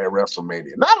Cena at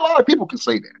WrestleMania. Not a lot of people can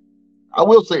say that. I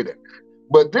will say that.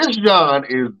 But this John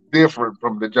is different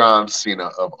from the John Cena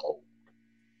of old.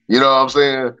 You know what I'm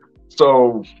saying?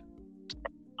 So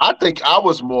I think I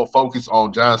was more focused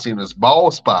on John Cena's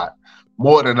bald spot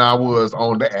more than I was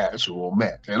on the actual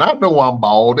match. And I know I'm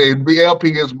bald, and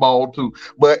BLP is bald too.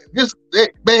 But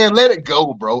man, let it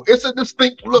go, bro. It's a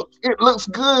distinct look. It looks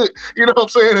good. You know what I'm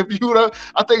saying?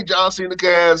 I think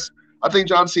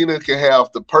John Cena can have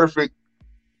the perfect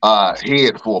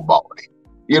head for a balding.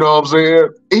 You know what I'm saying?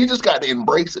 He just got to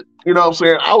embrace it. You know what I'm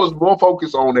saying? I was more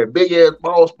focused on that big ass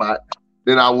ball spot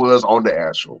than I was on the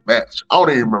actual match. I don't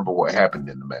even remember what happened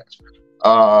in the match.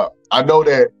 I know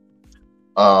that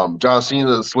John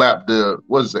Cena slapped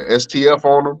STF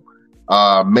on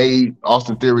him, made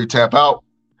Austin Theory tap out,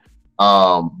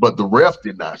 but the ref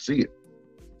did not see it.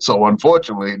 So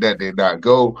unfortunately, that did not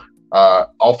go.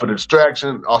 Off of the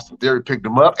distraction, Austin Theory picked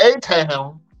him up,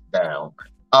 down,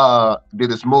 did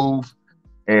his move,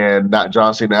 and knocked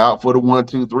John Cena out for the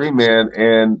 1-2-3 man.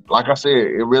 And like I said,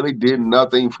 it really did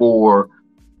nothing for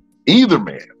either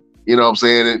man. You know what I'm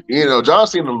saying? John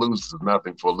Cena loses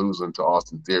nothing for losing to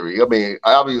Austin Theory. I mean,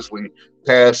 obviously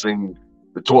passing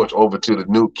the torch over to the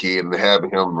new kid and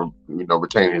having him,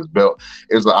 retain his belt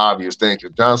is an obvious thing.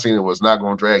 Because John Cena was not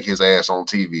going to drag his ass on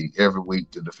TV every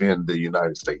week to defend the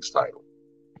United States title.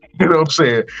 You know what I'm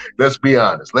saying? Let's be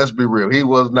honest. Let's be real. He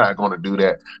was not going to do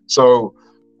that. So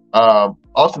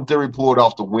Austin Theory pulled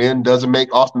off the win. Does it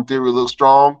make Austin Theory look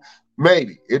strong?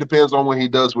 Maybe. It depends on what he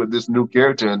does with this new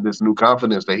character and this new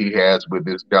confidence that he has with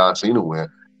this John Cena win.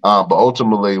 But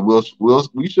ultimately,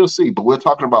 we shall see. But we're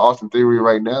talking about Austin Theory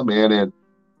right now, man. And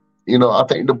I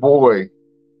think the boy,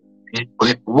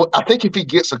 I think if he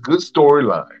gets a good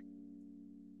storyline,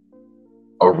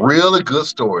 a really good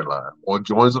storyline, or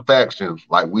joins a faction,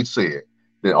 like we said,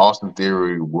 then Austin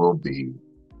Theory will be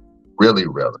really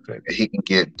relevant. And he can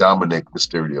get Dominic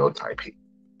Mysterio type heat.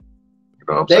 You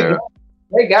know what I'm saying?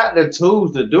 They got the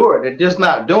tools to do it. They're just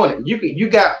not doing it. You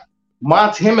got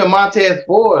him and Montez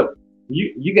Ford.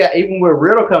 You got, even with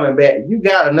Riddle coming back, you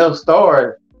got enough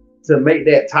stars to make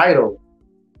that title.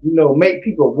 Make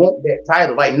people want that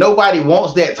title. Like, nobody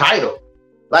wants that title.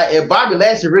 Like, if Bobby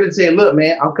Lashley really said, "Look,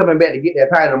 man, I'm coming back to get that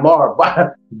title tomorrow,"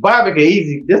 Bobby can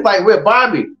easy, just like with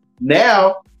Bobby.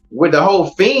 Now, with the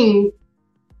whole Fiend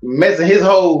messing his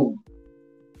whole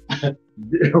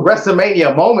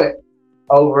WrestleMania moment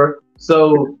over.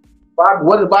 So,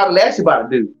 what is Bobby Lashley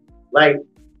about to do? Like,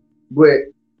 with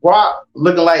Brock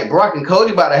looking like Brock and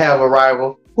Cody about to have a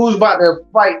rival, who's about to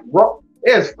fight Brock?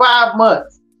 It's 5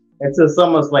 months until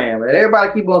SummerSlam. And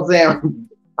everybody keep on saying,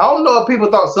 I don't know if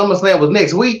people thought SummerSlam was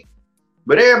next week,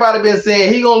 but everybody been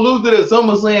saying he gonna lose it at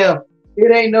SummerSlam.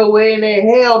 It ain't no way in their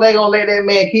hell they gonna let that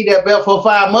man keep that belt for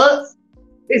 5 months.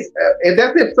 And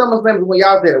that's if SummerSlam is when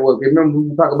y'all said it was. Remember we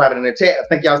were talking about it in the chat. I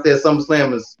think y'all said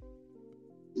SummerSlam is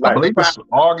I believe it's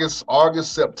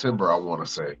August, September, I want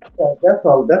to say.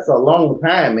 That's a long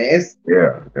time, man.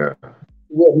 Yeah.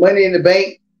 With Money in the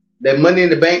Bank, that Money in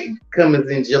the Bank comes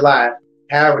in July,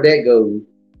 however that goes.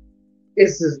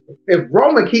 It's just, if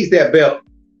Roman keeps that belt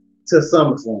to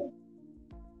SummerSlam.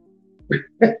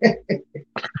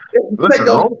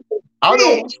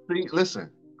 Listen,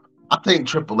 I think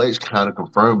Triple H kind of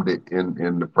confirmed it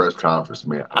in the press conference,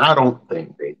 man. I don't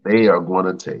think they are going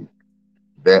to take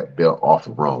that belt off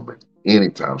of Roman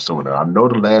anytime soon. I know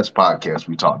the last podcast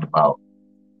we talked about,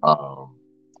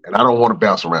 and I don't want to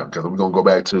bounce around because we're going to go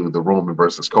back to the Roman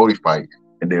versus Cody fight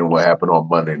and then what happened on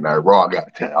Monday Night Raw. I got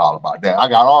to tell you all about that. I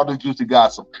got all the juicy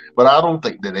gossip, but I don't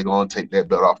think that they're going to take that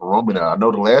belt off of Roman. Now, I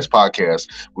know the last podcast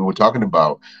we were talking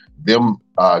about them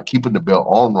keeping the belt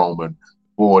on Roman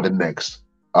for the next,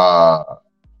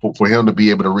 for him to be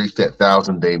able to reach that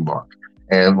 1,000-day mark.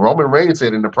 And Roman Reigns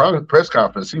said in the press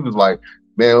conference, he was like,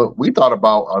 "Man, we thought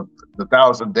about the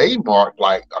 1,000-day mark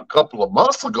like a couple of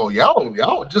months ago.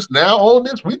 Y'all just now on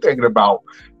this. We thinking about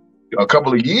a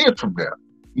couple of years from now."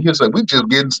 He just said, "We just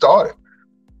getting started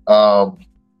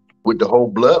with the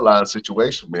whole bloodline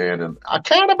situation, man." And I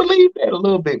kind of believe that a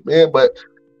little bit, man. But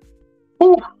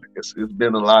it's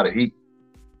been a lot of heat.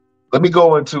 Let me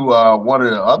go into one of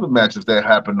the other matches that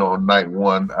happened on night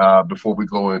one before we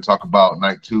go and talk about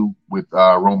night two with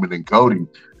Roman and Cody.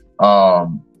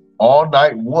 On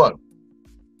night one,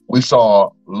 we saw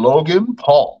Logan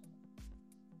Paul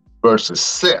versus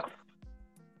Seth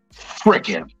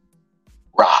freaking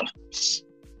Rollins.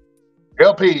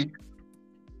 LP,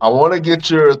 I want to get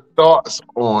your thoughts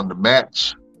on the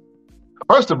match.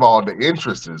 First of all, the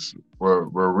entrances were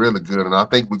really good, and I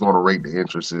think we're going to rate the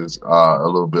entrances a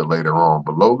little bit later on.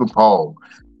 But Logan Paul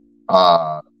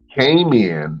came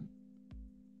in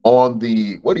on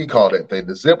the, what do you call that thing?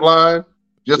 The zip line,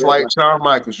 just like Shawn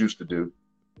Michaels used to do.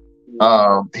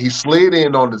 He slid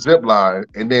in on the zip line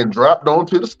and then dropped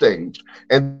onto the stage.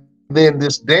 And then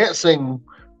this dancing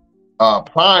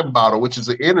Prime bottle, which is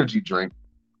an energy drink,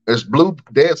 this blue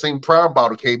dancing Prime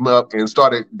bottle came up and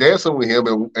started dancing with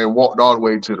him and walked all the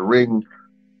way to the ring.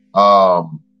 I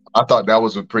thought that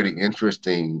was a pretty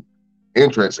interesting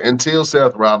entrance until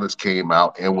Seth Rollins came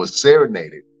out and was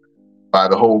serenaded by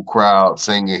the whole crowd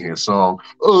singing his song.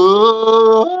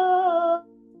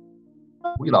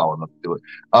 We all enough to do it.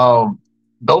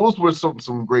 Those were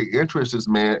some great interests,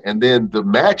 man. And then the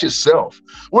match itself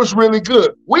was really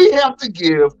good. We have to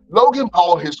give Logan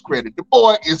Paul his credit. The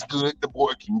boy is good. The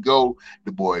boy can go.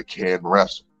 The boy can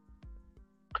wrestle.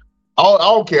 I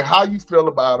don't care how you feel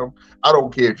about him. I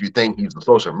don't care if you think he's a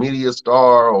social media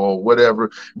star or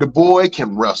whatever. The boy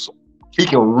can wrestle. He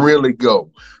can really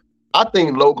go. I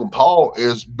think Logan Paul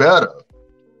is better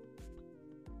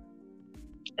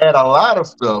at a lot of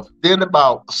stuff than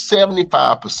about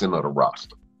 75% of the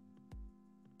roster.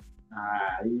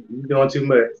 You're doing too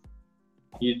much.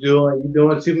 You're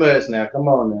doing too much now. Come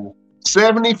on now.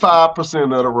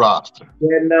 75% of the roster.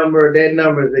 That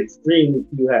number is extremely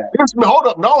too high. Hold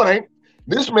up, no, it ain't.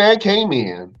 This man came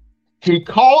in. He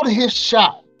called his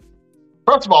shot.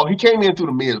 First of all, he came in through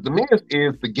the Miz. The Miz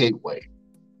is the gateway.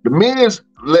 The Miz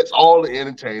lets all the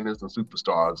entertainers and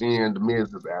superstars in. The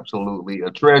Miz is absolutely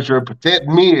a treasure. Protect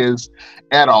Miz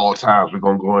at all times. We're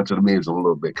gonna go into the Miz in a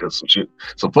little bit because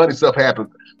some funny stuff happened.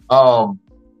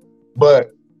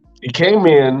 But he came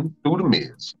in through the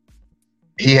Miz.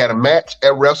 He had a match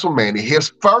at WrestleMania.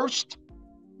 His first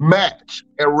match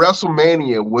at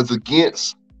WrestleMania was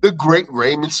against the great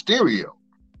Rey Mysterio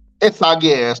and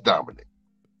Soggy Ass Dominic.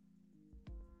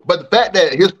 But the fact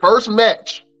that his first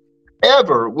match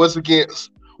ever was against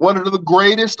one of the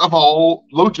greatest of all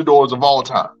luchadors of all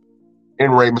time in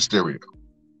Rey Mysterio.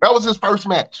 That was his first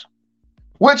match,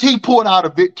 which he pulled out a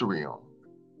victory on.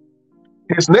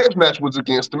 His next match was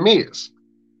against The Miz,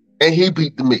 and he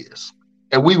beat The Miz.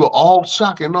 And we were all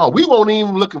shocked and all. We weren't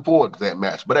even looking forward to that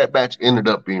match, but that match ended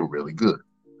up being really good.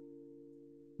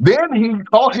 Then he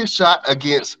called his shot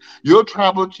against your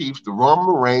tribal chiefs, the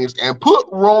Roman Reigns, and put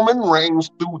Roman Reigns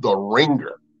through the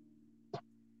ringer.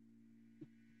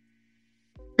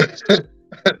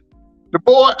 The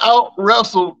boy out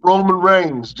wrestled Roman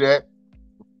Reigns, Jack.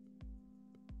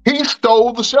 He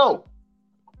stole the show.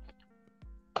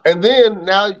 And then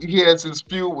now he has his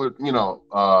feud with,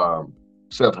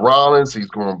 Seth Rollins. He's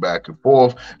going back and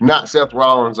forth. Knocked Seth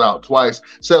Rollins out twice.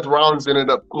 Seth Rollins ended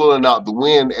up pulling out the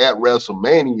win at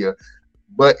WrestleMania,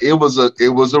 but it was a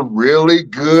really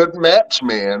good match,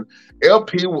 man.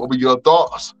 LP, what were your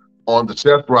thoughts on the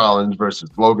Seth Rollins versus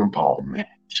Logan Paul match?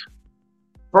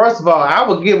 First of all, I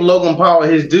would give Logan Paul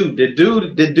his due. The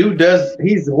dude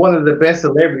he's one of the best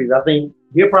celebrities. I think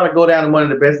he'll probably go down to one of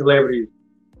the best celebrities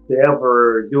to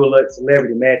ever do a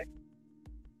celebrity match.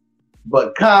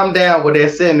 But calm down with that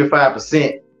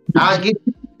 75%. I give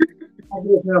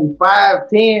him 5,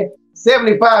 10,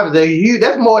 75 is a huge.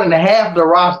 That's more than half of the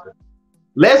roster.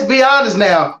 Let's be honest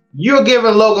now. You're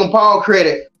giving Logan Paul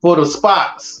credit for the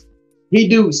spots. He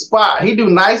do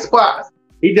nice spots.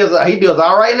 He does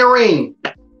all right in the ring.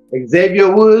 Xavier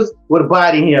Woods would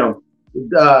body him.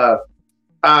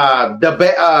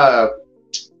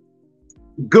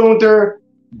 Gunther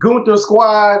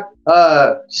Squad,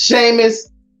 Sheamus.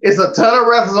 It's a ton of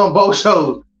wrestlers on both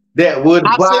shows that would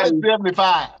body. I said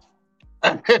 75.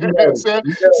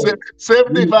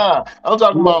 75. I'm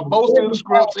talking about most of the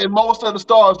scripts and most of the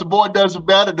stars. The boy does it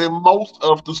better than most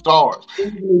of the stars. For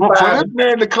this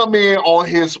man to come in on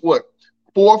his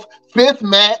fifth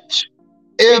match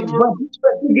ever.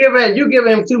 You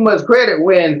giving him too much credit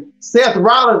when Seth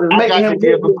Rollins is making him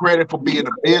give him credit for being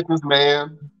a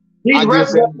businessman. He's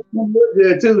wrestling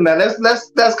good too. Now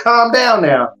let's calm down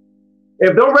now.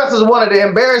 If those wrestlers wanted to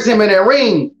embarrass him in that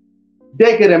ring,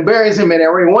 they could embarrass him in that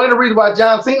ring. One of the reasons why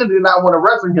John Cena did not want to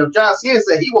wrestle him, John Cena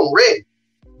said he wasn't ready.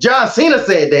 John Cena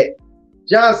said that.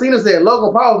 John Cena said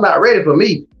Logan Paul's not ready for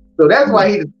me. So that's why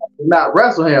he did not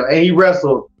wrestle him, and he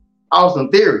wrestled Austin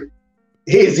Theory.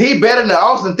 Is he better than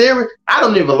Austin Theory? I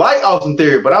don't even like Austin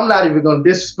Theory, but I'm not even going to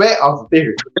disrespect Austin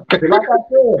Theory. Like I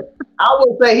said, I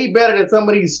would say he better than some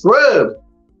of these scrubs,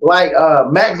 like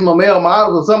Maximum Male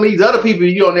Models or some of these other people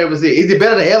you don't ever see. Is he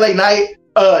better than LA Knight?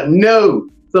 No.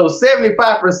 So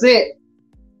 75%,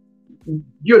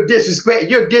 you're disrespecting.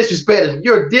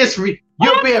 You're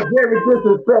being very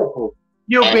disrespectful.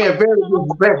 You're being very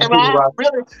disrespectful.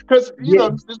 Really, because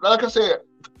like I said,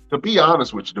 to be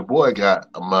honest with you, the boy got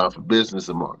a mind for business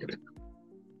and marketing.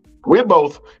 We're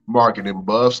both marketing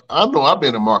buffs. I know I've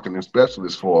been a marketing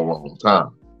specialist for a long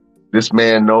time. This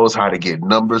man knows how to get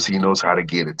numbers. He knows how to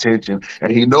get attention, and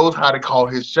he knows how to call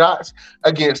his shots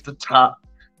against the top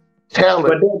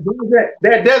talent. But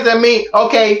that doesn't mean,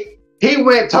 okay, he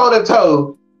went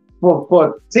toe-to-toe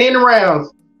for 10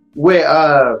 rounds with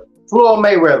Floyd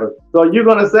Mayweather. So you're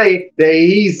going to say that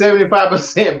he's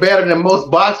 75% better than most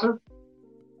boxers?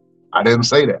 I didn't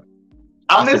say that.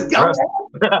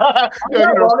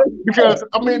 Because,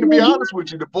 I mean, to be honest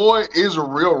with you, the boy is a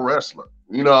real wrestler.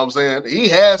 You know what I'm saying? He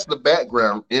has the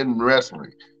background in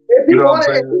wrestling. If he You know what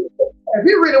I'm wanted, saying? if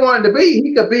he really wanted to be,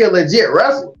 he could be a legit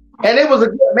wrestler. And it was a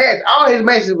good match. All his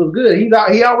matches was good. He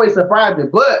always surprised me.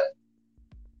 But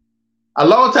a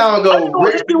long time ago, I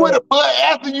know you with it, but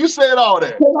after you said all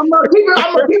that, I'm gonna keep it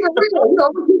real. You know,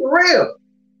 I'm gonna keep it real.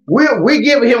 We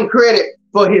give him credit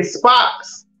for his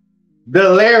spots, the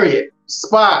lariat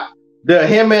spot,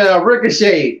 him and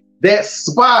Ricochet, that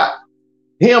spot,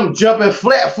 him jumping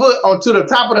flat foot onto the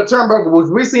top of the turnbuckle, which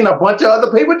we seen a bunch of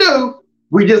other people do.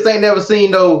 We just ain't never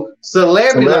seen no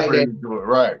celebrity like that. do it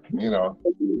right, you know.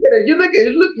 You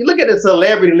look at the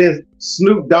celebrity list: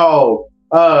 Snoop Dogg,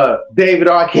 David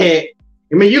Arquette.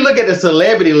 I mean, you look at the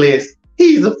celebrity list;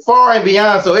 he's far and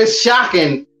beyond. So it's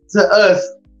shocking to us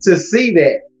to see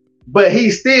that, but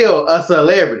he's still a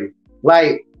celebrity.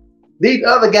 Like these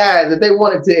other guys, that they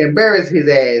wanted to embarrass his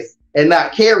ass and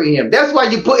not carry him. That's why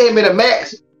you put him in a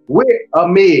match with a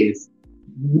Miz.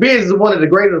 Miz is one of the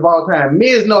greatest of all time.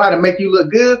 Miz know how to make you look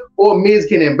good, or Miz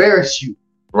can embarrass you.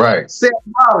 Right. Seth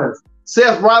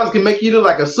Rollins can make you look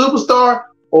like a superstar,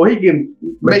 or he can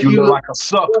make you look like a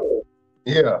sucker.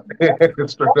 Yeah,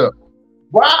 straight up.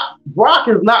 Brock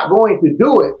is not going to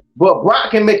do it, but Brock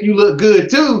can make you look good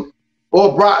too.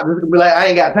 Or Brock is gonna be like, I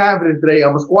ain't got time for this today.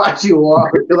 I'm gonna squash you.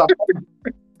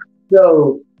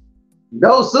 So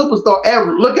those superstars.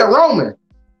 Ever look at Roman.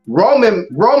 Roman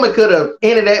could have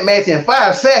ended that match in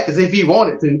 5 seconds if he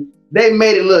wanted to. They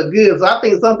made it look good. So I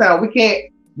think sometimes we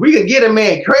can give a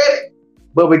man credit,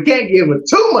 but we can't give him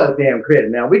too much damn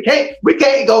credit. Now we can't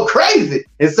go crazy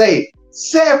and say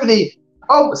 75%.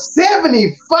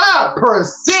 75.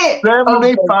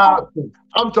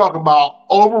 I'm talking about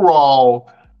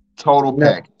overall total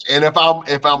package. And if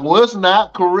I was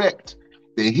not correct,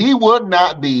 that he would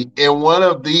not be in one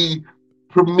of the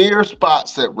premier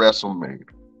spots at WrestleMania.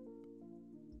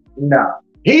 No,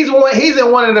 he's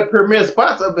in one of the premier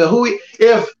spots of it.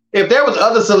 If there was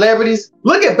other celebrities,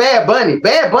 look at Bad Bunny.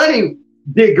 Bad Bunny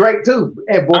did great too.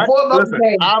 And before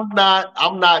I'm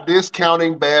not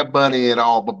discounting Bad Bunny at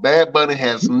all, but Bad Bunny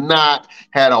has not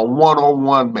had a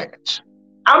one-on-one match.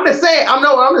 I'm just saying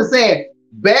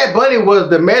Bad Bunny was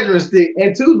the measuring stick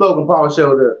until Logan Paul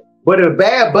showed up. But if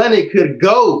Bad Bunny could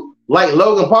go like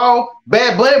Logan Paul,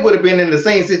 Bad Bunny would have been in the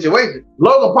same situation.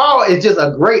 Logan Paul is just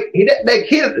that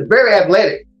kid is very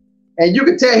athletic. And you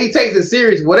can tell he takes it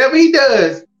serious. Whatever he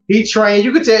does, he trained.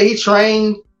 You can tell he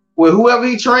trained with whoever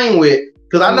he trained with.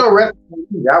 Because I know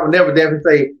wrestling, I would never definitely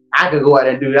say I could go out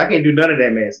and do it. I can't do none of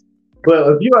that mess.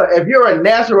 But if you're a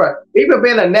natural, even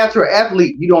being a natural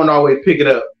athlete, you don't always pick it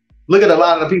up. Look at a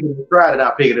lot of the people who try to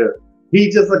not pick it up.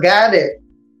 He's just a guy that,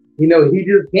 he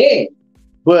just can't.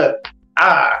 But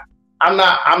I'm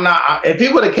not. If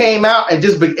he would have came out and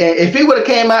just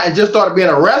started being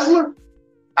a wrestler,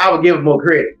 I would give him more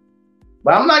credit.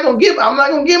 But I'm not gonna give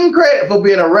him credit for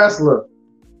being a wrestler.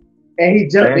 And he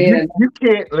jumped in.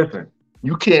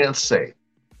 You can't say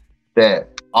that.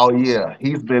 Oh yeah,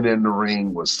 he's been in the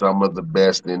ring with some of the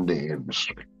best in the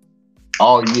industry.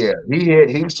 Oh yeah,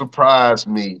 he surprised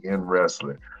me in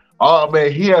wrestling. Oh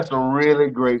man, he has some really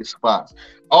great spots.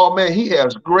 Oh man, he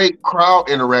has great crowd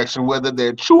interaction, whether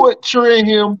they're cheering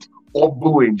him or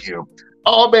booing him.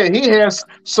 Oh man, he has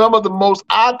some of the most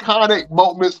iconic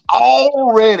moments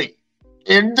already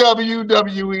in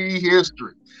WWE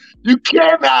history. You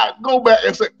cannot go back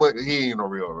and say, but he ain't no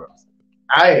real wrestler.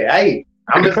 I'm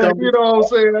just you know what I'm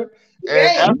saying?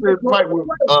 And after his fight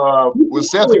with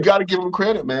Seth, you got to give him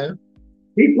credit, man.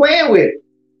 He playing with it.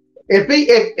 If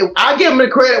I give him the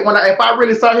credit if I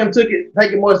really saw him take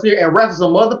it more serious and wrestle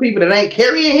some other people that ain't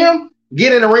carrying him,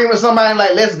 get in the ring with somebody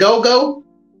like let's go,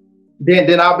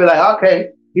 then I'll be like,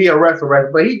 okay, he a wrestler.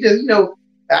 But he just,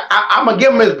 I'm gonna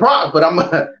give him his props, but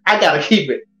I gotta keep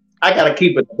it. I gotta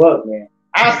keep it the buck, man.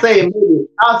 I'll say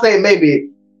maybe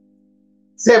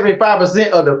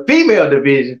 75% of the female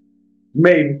division,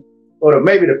 maybe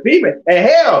the female. And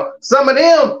hell, some of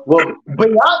them, well,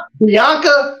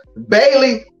 Bianca,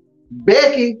 Bayley,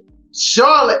 Becky,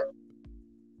 Charlotte,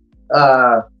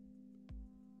 out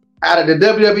of the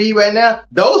WWE right now,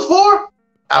 those 4,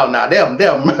 oh no, them,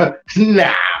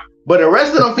 nah. But the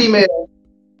rest of them females,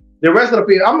 I'm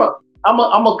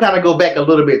gonna kind of go back a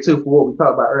little bit too for what we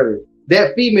talked about earlier.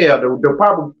 That female, the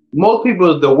probably most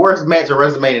people the worst match of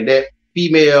WrestleMania. That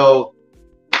female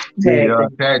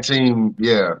tag team,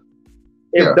 yeah.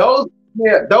 If those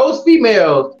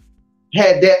females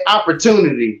had that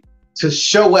opportunity to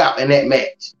show out in that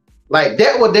match, like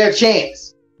that was their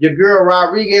chance. Your girl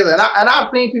Rodriguez, and I've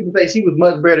seen people say she was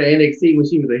much better in NXT when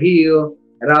she was a heel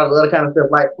and all the other kind of stuff.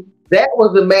 Like that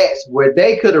was the match where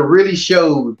they could have really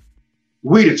showed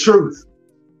we the truth,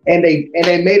 and they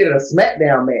made it a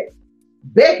SmackDown match.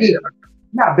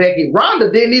 not Becky.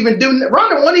 Ronda didn't even do.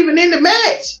 Ronda wasn't even in the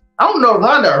match. I don't know if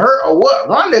Ronda hurt or what.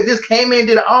 Ronda just came in,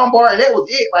 did an armbar, and that was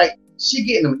it. Like, she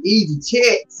getting them easy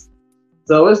checks.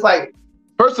 So it's like,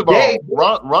 first of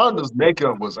all, Ronda's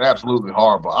makeup was absolutely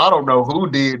horrible. I don't know who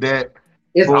did that.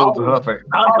 It's all to her face.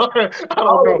 I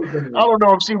don't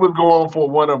know if she was going for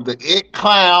one of the It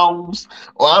clowns,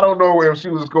 or I don't know if she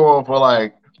was going for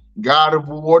like God of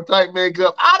War type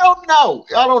makeup. I don't know.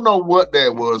 I don't know what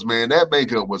that was, man. That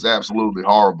makeup was absolutely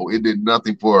horrible. It did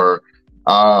nothing for her.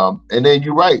 And then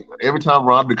you're right. Every time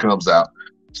Ronda comes out,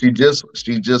 she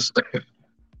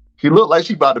she looked like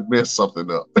she about to mess something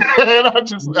up. And I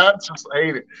just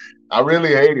hate it. I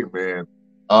really hate it, man.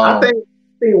 I think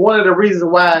one of the reasons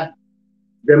why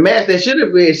the match that should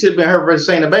have been her versus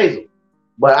Shayna Baszler.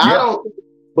 But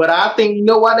I think you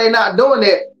know why they're not doing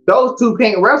that? Those two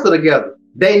can't wrestle together.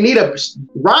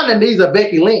 Ronda needs a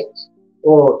Becky Lynch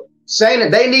or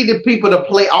Shayna. They need the people to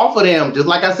play off of them. Just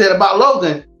like I said about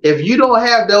Logan, if you don't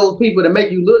have those people to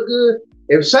make you look good,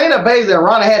 if Shayna Baszler and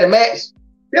Ronda had a match,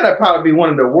 that'd probably be one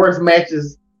of the worst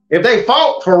matches. If they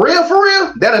fought for real,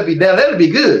 that'd be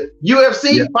good.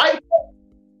 UFC fight,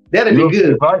 that'd be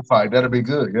good. Fight, that'd be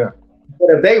good, yeah.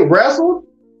 But if they wrestled,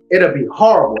 it'll be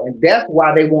horrible, and that's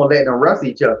why they won't let them wrestle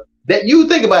each other. That you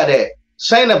think about that,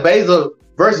 Shayna Baszler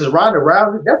versus Ronda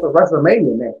Rousey, that's a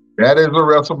WrestleMania match. That is a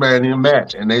WrestleMania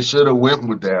match, and they should have went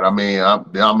with that. I mean, I'm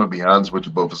gonna be honest with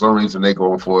you, but for some reason they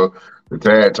go for the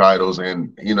tag titles,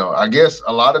 and I guess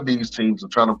a lot of these teams are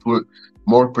trying to put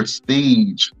more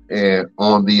prestige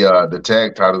on the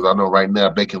tag titles. I know right now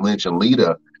Becky Lynch and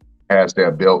Lita has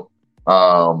that belt.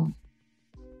 Are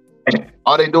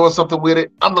they doing something with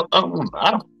it? I don't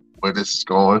know where this is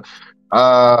going.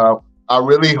 I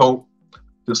really hope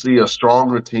to see a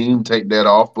stronger team take that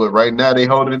off, but right now they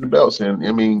holding the belts, and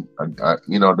I mean,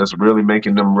 that's really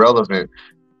making them relevant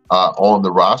on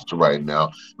the roster right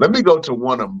now. Let me go to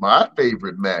one of my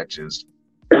favorite matches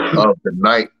of the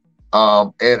night,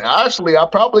 and actually, I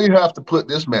probably have to put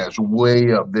this match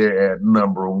way up there at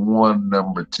number 1,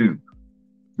 number 2.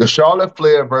 The Charlotte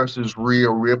Flair versus Rhea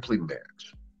Ripley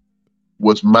match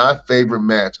was my favorite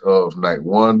match of night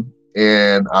 1,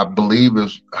 and I believe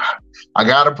I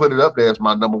got to put it up there as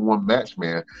my number 1 match,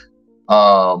 man.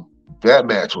 That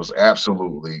match was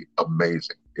absolutely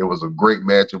amazing. It was a great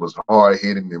match. It was hard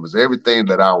hitting. It was everything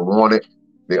that I wanted.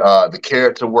 The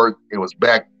character work. It was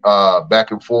back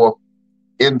and forth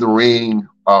in the ring.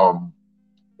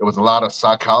 There was a lot of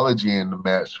psychology in the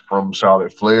match from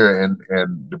Charlotte Flair,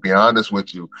 and to be honest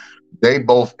with you, they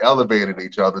both elevated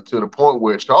each other to the point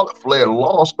where Charlotte Flair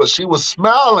lost, but she was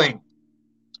smiling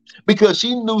because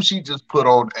she knew she just put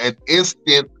on an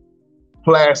instant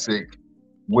classic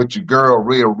with your girl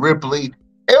Rhea Ripley.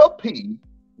 LP,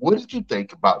 what did you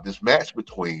think about this match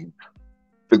between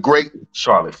the great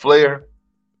Charlotte Flair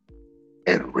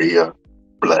and Rhea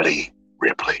Bloody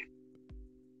Ripley?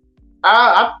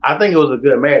 I think it was a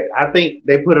good match. I think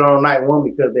they put it on night 1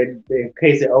 because in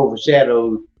case it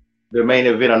overshadowed the main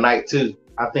event on night 2.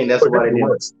 I think that's what it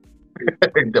was.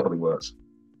 It definitely was.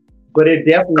 But it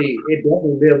definitely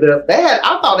lived up.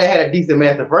 I thought they had a decent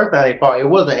match the first time they fought. It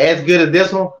wasn't as good as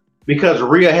this one because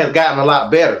Rhea has gotten a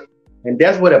lot better, and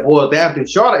that's what it boils down to.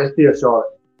 Charlotte is still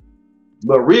Charlotte,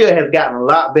 but Rhea has gotten a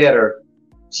lot better.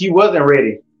 She wasn't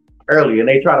ready earlier, and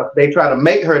they try to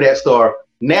make her that star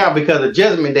now because of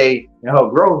Judgment Day and her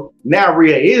growth. Now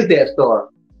Rhea is that star,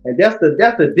 and that's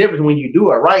the difference when you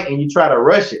do it right and you try to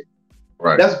rush it.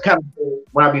 Right. That's kind of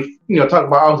when I be talking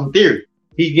about Austin Theory.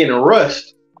 He's getting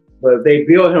rushed, but if they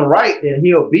build him right, then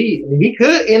he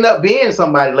could end up being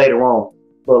somebody later on.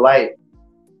 But like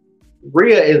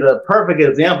Rhea is a perfect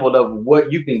example of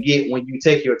what you can get when you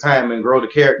take your time and grow the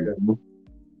character.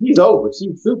 He's over.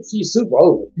 She's super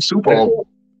over. Super over.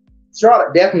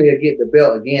 Charlotte definitely will get the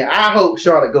belt again. I hope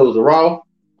Charlotte goes to Raw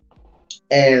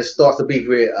and starts to beef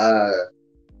with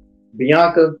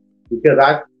Bianca because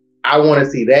I want to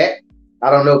see that. I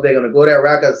don't know if they're gonna go that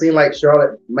route because it seems like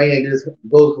Charlotte mainly just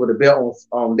goes for the belt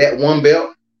on that one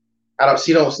belt.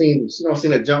 She don't seem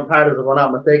to jump titles if I'm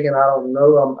not mistaken. I don't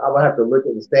know. I will have to look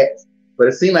at the stats, but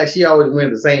it seems like she always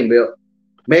wins the same belt.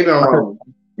 Maybe I'm wrong.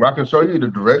 I can show you the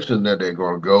direction that they're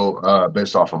going to go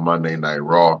based off of Monday Night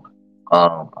Raw.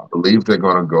 I believe they're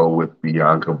going to go with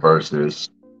Bianca versus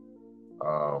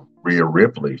Rhea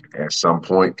Ripley at some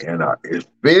point, and it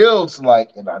feels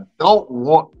like, and I don't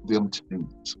want them to do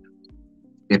this,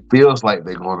 it feels like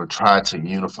they're going to try to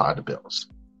unify the belts.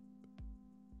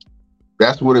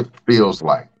 That's what it feels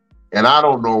like. And I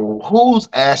don't know who's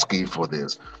asking for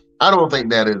this. I don't think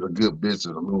that is a good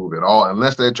business move at all,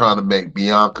 unless they're trying to make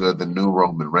Bianca the new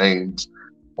Roman Reigns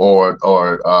or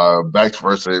vice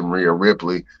versa in Rhea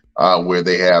Ripley. where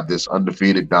they have this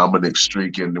undefeated dominant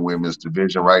streak in the women's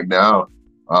division right now.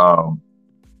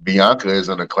 Bianca is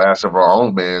in a class of her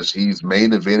own, man. She's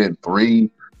main evented 3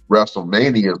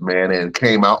 WrestleManias, man, and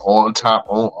came out on top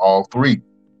on all 3.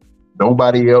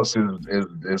 Nobody else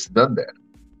is done that.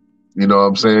 You know what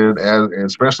I'm saying? And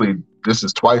especially this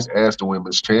is twice as the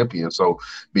women's champion. So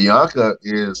Bianca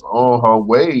is on her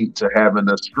way to having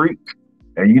a streak.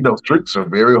 And you know, streaks are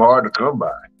very hard to come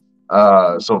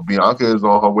by. So Bianca is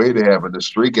on her way to having a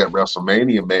streak at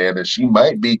WrestleMania, man, and she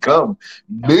might become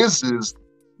Mrs.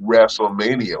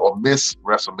 WrestleMania or Miss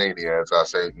WrestleMania, as I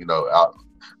say, you know, out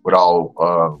with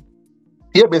all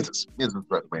Mrs.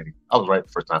 WrestleMania. I was right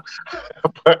the first time.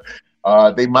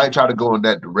 But they might try to go in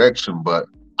that direction, but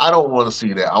I don't want to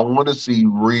see that. I want to see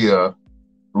Rhea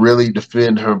really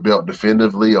defend her belt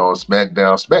definitively on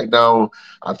SmackDown. SmackDown,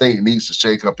 I think, needs to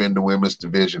shake up in the women's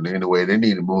division anyway. They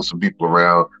need to move some people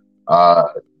around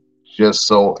just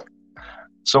so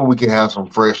we can have some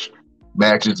fresh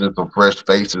matches and some fresh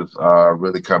faces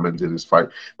really come into this fight.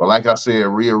 But like I said,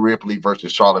 Rhea Ripley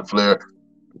versus Charlotte Flair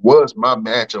was my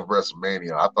match of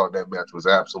WrestleMania. I thought that match was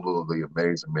absolutely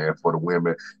amazing, man, for the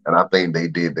women, and I think they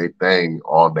did their thing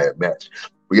on that match.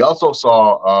 We also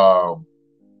saw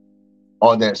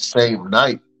on that same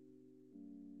night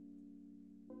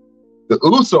the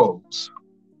Usos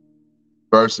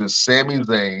versus Sami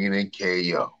Zayn and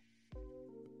KO.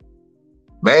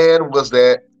 Man, was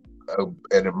that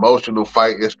an emotional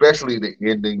fight, especially the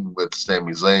ending with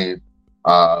Sami Zayn.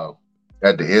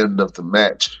 At the end of the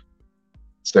match,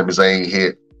 Sami Zayn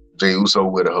hit Jey Uso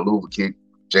with a haluva kick.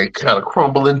 Jey kind of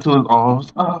crumbled into his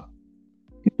arms.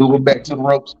 He threw him back to the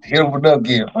ropes. Hit him with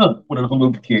again with a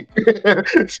haluva kick.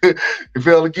 He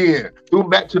fell again. Threw him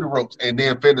back to the ropes and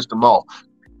then finished him off.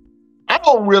 I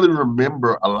don't really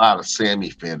remember a lot of Sami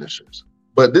finishers.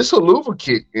 But this haluva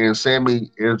kick and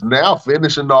Sami is now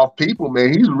finishing off people,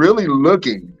 man. He's really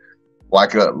looking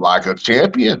like a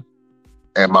champion.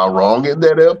 Am I wrong in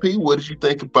that, LP? What did you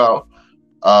think about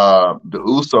the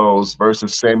Usos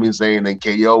versus Sami Zayn and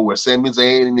KO, where Sami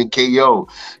Zayn and KO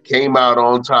came out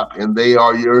on top, and they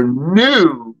are your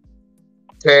new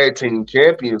tag team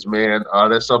champions, man.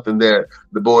 That's something that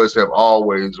the boys have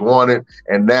always wanted,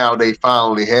 and now they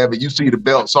finally have it. You see the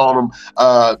belts on them,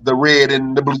 the red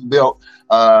and the blue belt.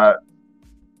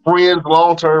 Friends,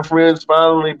 long-term friends,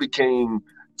 finally became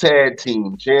tag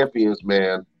team champions,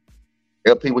 man.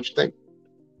 LP, what you think?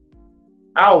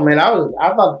 Oh man, I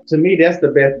thought, to me, that's the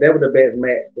best. That was the best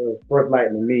match the first night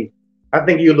to me. I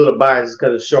think you're a little biased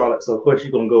because of Charlotte, so of course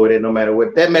you're gonna go with it no matter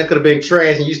what. That match could have been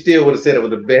trash, and you still would have said it was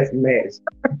the best match.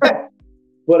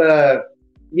 But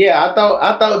yeah, I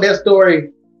thought that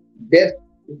story, that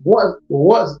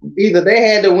once either they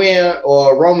had to win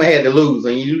or Roman had to lose,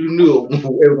 and you knew it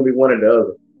was gonna be one or the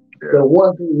other. Yeah. So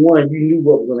once you won, you knew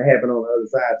what was gonna happen on the other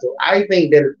side. So I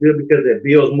think that it's good because it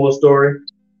builds more story.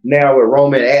 Now with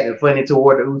Roman acting funny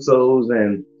toward the Usos,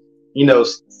 and you know,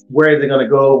 where is it going to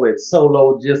go with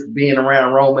Solo just being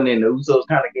around Roman and the Usos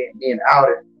kind of getting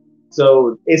outed?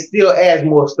 So it still adds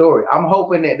more story. I'm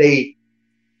hoping that they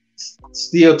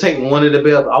still take one of the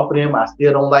belts off of them. I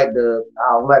don't like the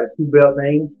 2-belt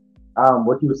thing.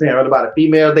 What you were saying earlier about the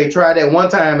females, they tried that one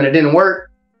time and it didn't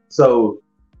work. So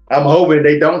I'm hoping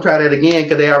they don't try that again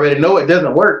because they already know it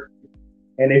doesn't work.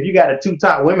 And if you got the 2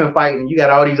 top women fighting, you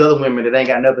got all these other women that ain't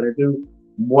got nothing to do.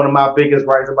 One of my biggest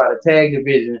gripes about a tag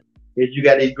division is you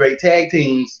got these great tag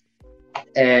teams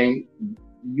and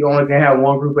you only can have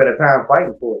one group at a time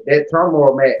fighting for it. That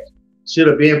turmoil match should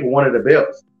have been for one of the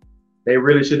belts. They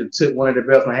really should have took one of the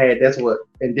belts and had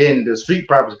and then the Street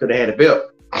Profits could have had a belt.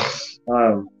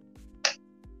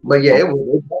 But yeah,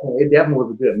 it definitely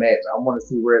was a good match. I want to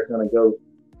see where it's gonna go.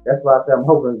 That's why I said I'm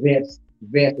hoping Vince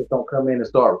is gonna come in and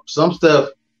start some stuff.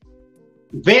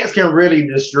 Vince can really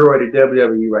destroy the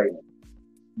WWE right now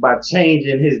by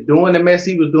doing the mess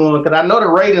he was doing. Because I know the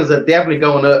ratings are definitely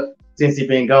going up since he's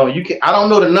been gone. I don't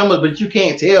know the numbers, but you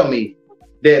can't tell me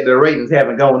that the ratings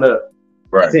haven't gone up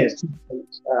since.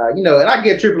 And I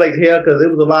get Triple H hell because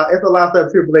it's a lot of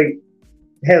stuff Triple H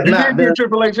has not done.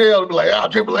 Triple H hell, be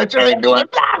like, Triple H ain't doing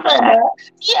nothing.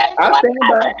 Yeah, I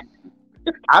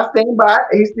stand by.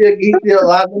 He still a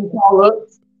lot of them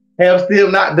call-ups have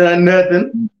still not done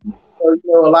nothing.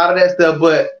 So, a lot of that stuff,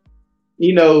 but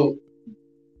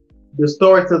the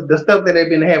stuff that they've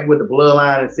been having with the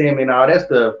bloodline and Sammy and all that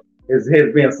stuff has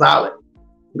been solid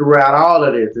throughout all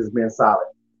of this. Has been solid.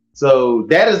 So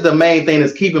that is the main thing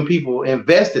that's keeping people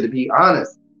invested. To be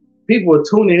honest, people are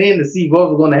tuning in to see what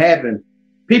was going to happen.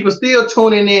 People still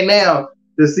tuning in now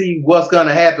to see what's going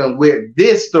to happen with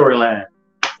this storyline.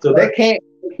 So they can't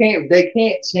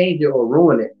change it or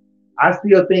ruin it. I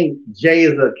still think Jay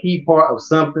is a key part of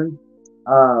something.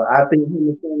 I think him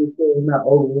and Sammy story is not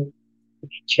over.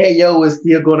 KO is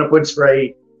still going to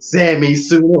portray Sammy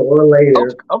sooner or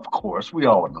later. Of course, we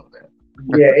all know that.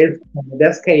 Yeah,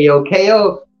 that's KO.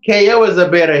 KO is a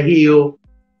better heel.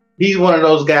 He's one of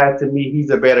those guys to me. He's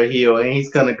a better heel, and he's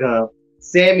gonna come.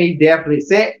 Sammy definitely.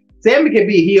 Sammy can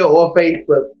be heel or face,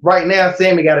 but right now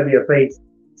Sammy got to be a face.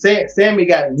 Sammy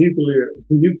got nuclear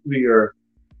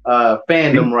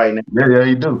fandom right now. Yeah,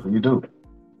 you do.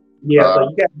 Yeah, so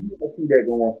you got to see that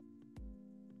going.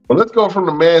 Well, let's go from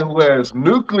the man who has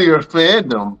nuclear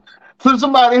fandom to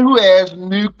somebody who has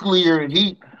nuclear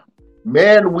heat.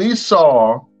 Man, we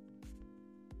saw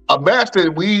a match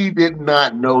that we did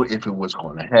not know if it was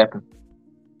going to happen.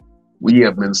 We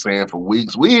have been saying for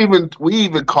weeks. We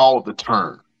even called the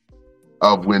turn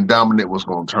of when Dominic was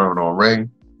going to turn on Rey.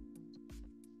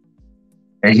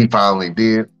 And he finally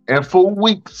did. And for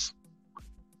weeks,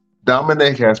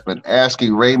 Dominic has been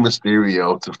asking Rey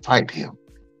Mysterio to fight him.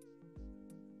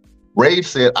 Rey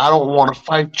said, I don't want to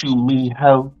fight you, me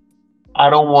ho. I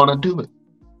don't want to do it.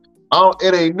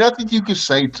 It ain't nothing you can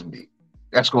say to me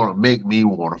that's going to make me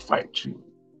want to fight you.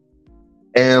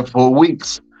 And for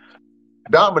weeks,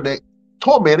 Dominic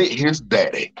tormented his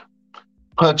daddy.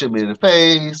 Punch him in the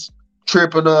face,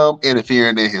 tripping him,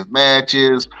 interfering in his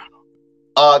matches.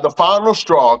 The final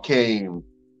straw came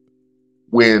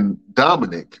when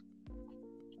Dominic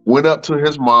went up to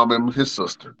his mom and his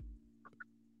sister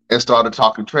and started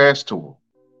talking trash to him.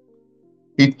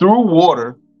 He threw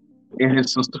water in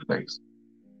his sister's face.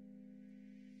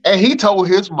 And he told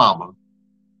his mama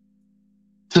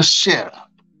to shut up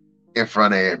in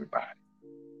front of everybody.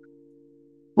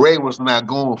 Rey was not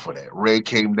going for that. Rey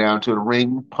came down to the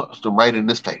ring, punched him right in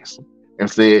his face, and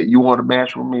said, you want a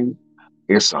match with me?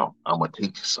 Here's some. I'm going to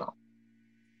teach you some.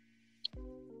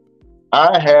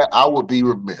 I would be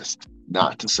remiss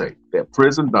not to say that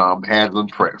Prison Dom has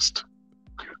impressed.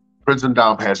 Prison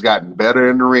Dom has gotten better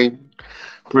in the ring.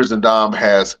 Prison Dom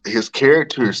has his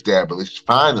character established,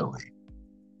 finally.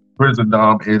 Prison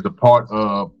Dom is a part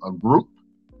of a group.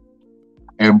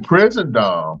 And Prison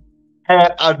Dom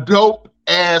had a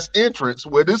dope-ass entrance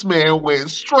where this man went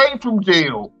straight from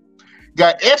jail,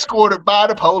 got escorted by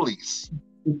the police,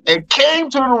 and came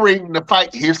to the ring to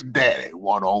fight his daddy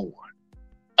one-on-one.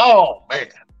 Oh, man.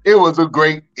 It was a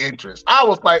great entrance. I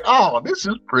was like, oh, this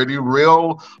is pretty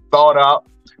real, thought out.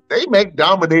 They make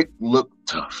Dominic look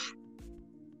tough.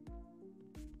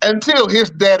 Until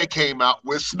his daddy came out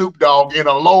with Snoop Dogg in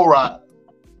a lowrider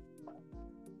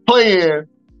playing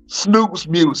Snoop's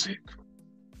music.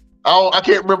 I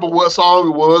can't remember what song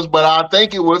it was, but I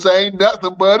think it was Ain't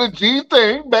Nothing But a G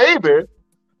Thing, baby.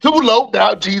 Too low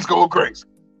down, G's going crazy.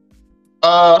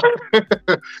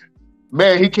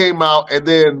 Man, he came out, and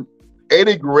then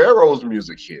Eddie Guerrero's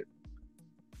music hit.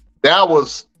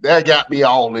 That got me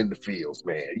all in the fields,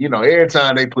 man. You know, every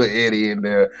time they put Eddie in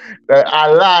there, I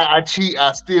lie, I cheat,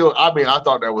 I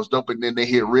thought that was dope. And then they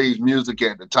hit Rey's music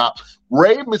at the top.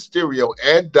 Rey Mysterio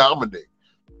and Dominic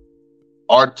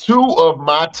are two of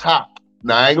my top.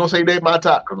 Now, I ain't going to say they're my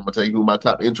top because I'm going to tell you who my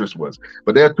top interest was.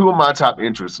 But they're two of my top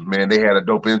interests, man. They had a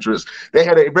dope interest. They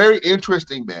had a very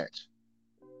interesting match.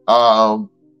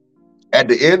 At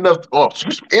the end of,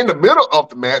 in the middle of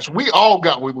the match, we all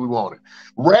got what we wanted.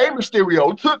 Rey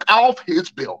Mysterio took off his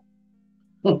belt.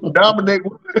 Dominic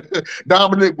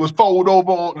was folded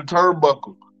over on the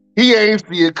turnbuckle. He ain't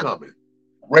see it coming.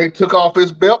 Rey took off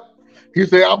his belt. He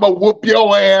said, I'm going to whoop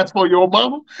your ass for your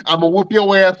mama. I'm going to whoop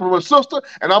your ass for my sister.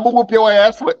 And I'm going to whoop your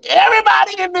ass for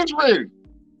everybody in this ring.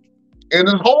 In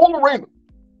this whole arena.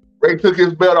 Rey took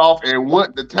his belt off and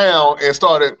went to town and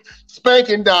started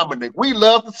spanking Dominic. We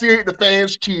love to see it. The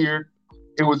fans cheered.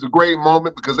 It was a great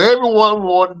moment because everyone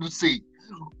wanted to see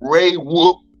Rey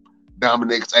whoop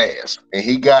Dominic's ass. And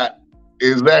he got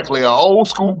exactly an old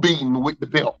school beating with the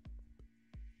belt.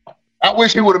 I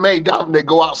wish he would have made Dominic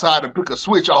go outside and pick a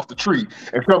switch off the tree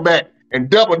and come back and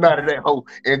double knotted that hoe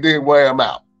and then wear him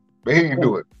out. But he didn't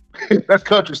do it. That's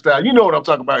country style. You know what I'm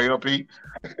talking about, LP.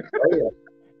 Oh,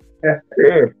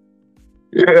 yeah.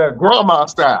 Yeah, grandma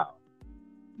style.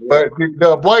 But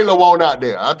the abuela won't out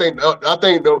there. I think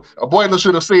the abuela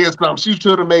should have said something. She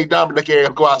should have made Dominic ass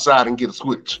go outside and get a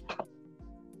switch.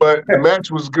 But the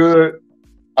match was good.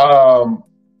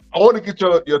 I want to get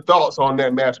your thoughts on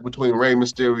that match between Rey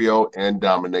Mysterio and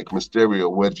Dominic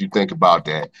Mysterio. What did you think about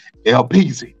that?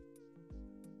 LPZ.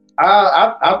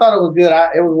 I thought it was good.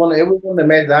 It was one of the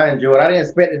matches I enjoyed. I didn't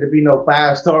expect it to be no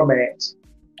 5-star match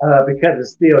because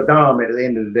it's still Dom at the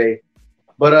end of the day.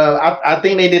 But I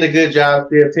think they did a good job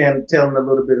still telling a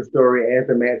little bit of story as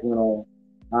the match went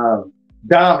on.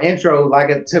 Dom intro,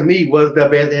 to me, was the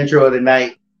best intro of the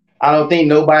night. I don't think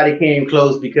nobody came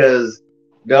close because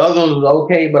the other one was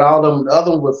okay, but all them the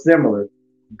other one was similar.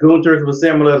 Gunther's was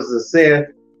similar to Seth.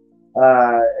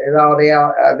 And all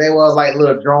they was like a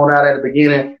little drawn out at the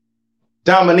beginning.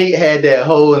 Dominique had that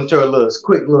whole intro,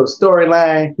 quick little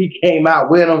storyline. He came out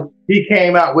with him. He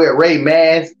came out with Ray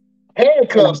Mask.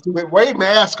 Handcuffs with Ray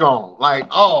Mask on. Like,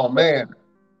 oh man.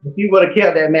 If he would have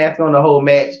kept that mask on the whole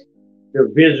match,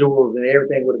 the visuals and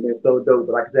everything would have been so dope.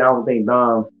 But like I said, I don't think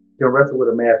Dom can wrestle with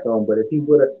a mask on. But if he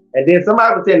would have, and then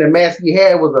somebody was saying the mask he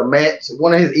had was a match,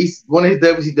 one of his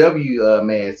WCW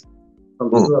masks from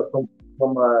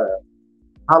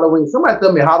Halloween. Somebody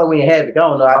told me Halloween Havoc. I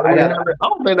don't know. I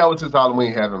don't think that was his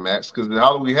Halloween Havoc match because the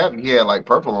Halloween Havoc he had like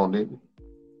purple on, didn't he?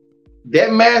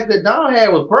 That mask that Dom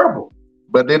had was purple.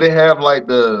 But did it have like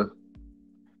the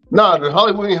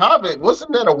Halloween Havoc?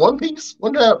 Wasn't that a one piece?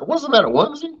 Wasn't that a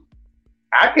onesie?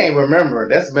 I can't remember.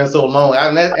 That's been so long. I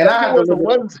had a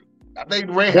onesie. I think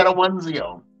Ray had a onesie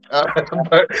on.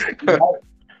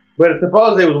 But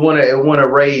supposedly it was one of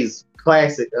Ray's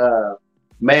classic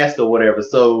masks or whatever.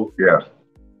 So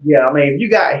yeah. I mean, if you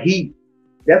got heat,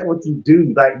 that's what you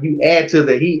do. Like you add to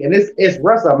the heat, and it's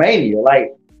WrestleMania.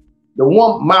 Like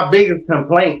my biggest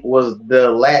complaint was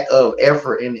the lack of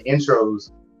effort in the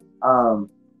intros.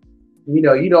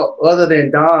 Other than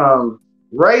Dom,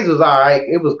 Ray's was all right.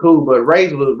 It was cool, but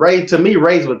Ray's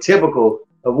was typical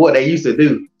of what they used to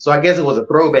do. So I guess it was a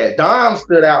throwback. Dom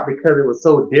stood out because it was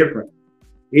so different.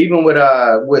 Even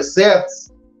with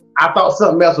Seth's, I thought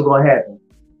something else was going to happen.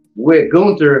 With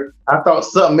Gunther, I thought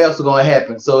something else was going to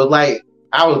happen. So it's like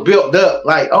I was built up,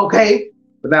 like okay,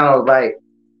 but now I was like,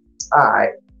 all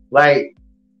right, like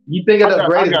you think of the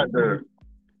greatest.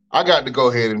 I got to go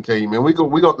ahead and tell you, man. We go.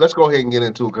 Let's go ahead and get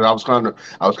into it because I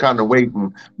was kind of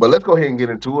waiting, but let's go ahead and get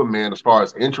into it, man. As far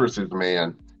as interests,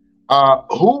 man,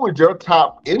 who would your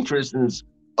top interests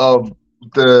of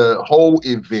the whole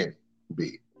event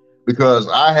be? Because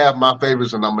I have my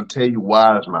favorites, and I'm gonna tell you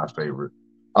why it's my favorite.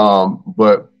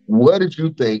 But what did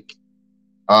you think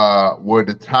were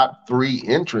the top 3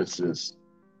 entrances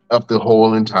of the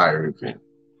whole entire event?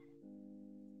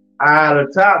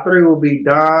 The top 3 will be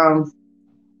Dom's,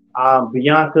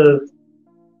 Bianca's.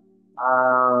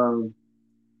 I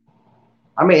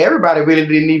mean, everybody really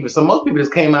didn't even. So most people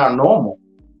just came out normal.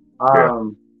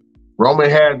 Roman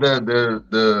had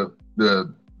the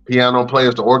piano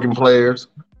players, the organ players.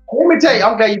 Let me tell you,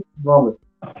 I'm telling you, Roman.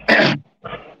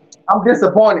 I'm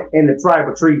disappointed in the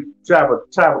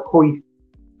tribal queen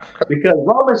because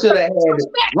Roman should have had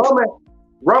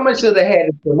Roman should have had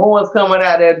the Samoans coming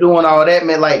out there doing all that,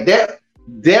 man. Like that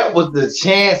was the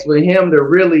chance for him to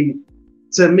really,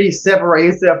 to me, separate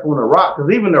himself from The Rock. Because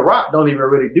even The Rock don't even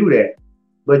really do that.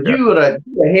 But you were the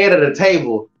head of the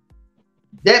table.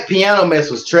 That piano mess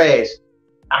was trash.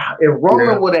 If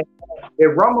Roman would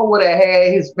have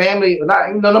had his family,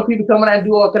 no people coming out and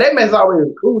do all, because that mess always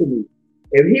was cool to me.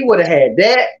 If he would have had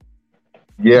that,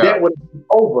 that would have been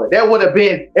over. It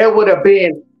would have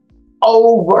been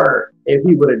over if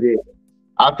he would have did it.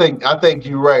 I think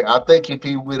you're right. I think if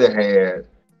he would have had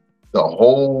the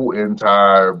whole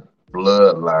entire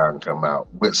bloodline come out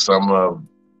with some of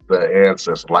the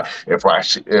ancestors, like if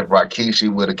Rikishi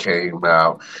would have came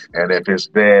out, and if his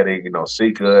daddy,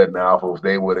 Sika and Alpha, if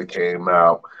they would have came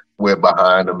out with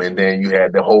behind them, and then you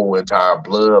had the whole entire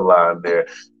bloodline there,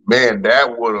 man,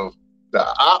 that would have. The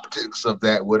optics of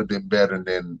that would have been better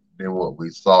than what we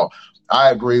saw.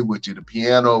 I agree with you. The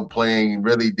piano playing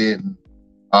really didn't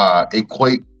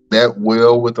equate that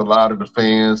well with a lot of the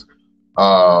fans.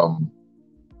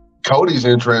 Cody's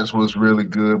entrance was really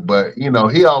good, but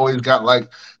he always got like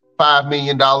 $5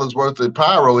 million worth of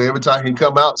pyro every time he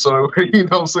come out. So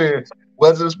what I'm saying,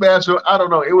 was it special? I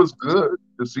don't know. It was good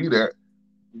to see that.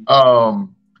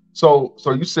 So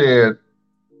you said.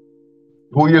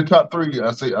 Who are your top 3?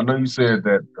 I know you said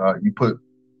that you put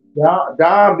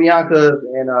Dom, Bianca,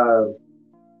 and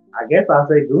I guess I'll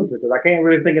say Gunther because I can't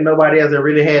really think of nobody else that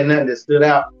really had nothing that stood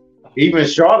out. Even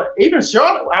Charlotte,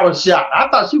 I was shocked. I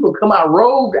thought she would come out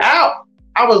rolled out.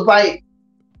 I was like,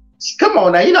 come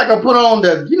on now, you're not gonna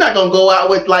go out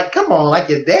with like, come on, like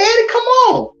your daddy, come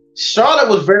on. Charlotte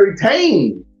was very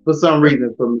tame for some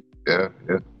reason for me. Yeah.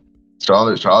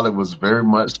 Charlotte was very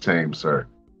much tame, sir.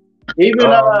 Even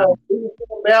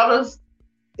Ballas,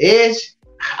 Edge.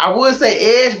 I would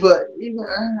say Edge, but he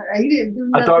didn't do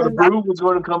nothing. I thought the Brood was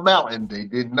going to come out, and they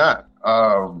did not.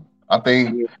 I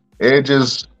think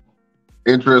Edge's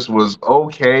interest was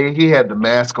okay. He had the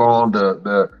mask on,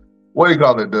 the what do you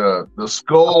call it? The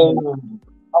skull.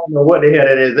 don't know what the hell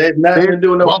it is. There's nothing to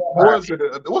do with no. What is it?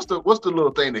 What's the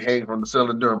little thing that hangs from the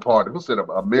ceiling during party? What's it?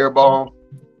 A mirror ball?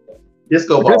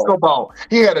 Disco ball. Disco ball.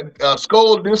 He had a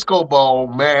skull disco ball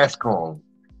mask on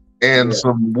and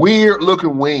some weird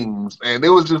looking wings, and it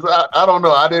was just I don't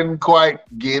know. I didn't quite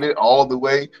get it all the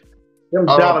way. Them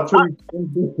Dollar Tree,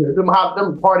 them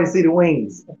Party City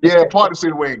wings. Yeah, Party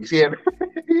City wings. He had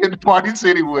the Party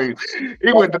City wings.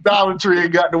 He went to Dollar Tree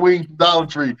and got the wings from Dollar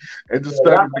Tree and just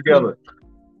stuck them together.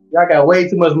 Y'all got way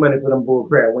too much money for them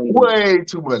bullcrap wings. Way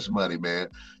too much money, man.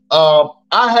 I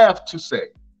have to say,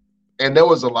 and there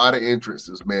was a lot of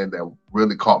entrances, man, that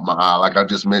really caught my eye. Like I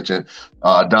just mentioned,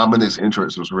 Dominic's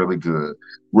entrance was really good.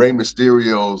 Rey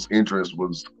Mysterio's entrance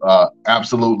was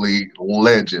absolutely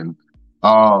legend.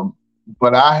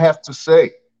 But I have to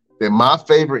say that my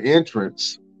favorite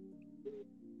entrance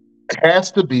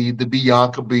has to be the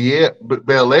Bianca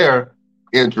Belair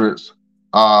entrance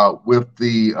with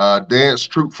the dance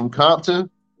troupe from Compton.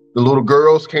 The little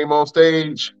girls came on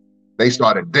stage. They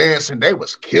started dancing. They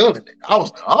was killing it. I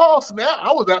was like, oh snap!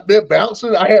 I was out there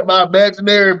bouncing. I had my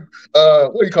imaginary,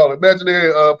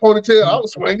 imaginary ponytail. I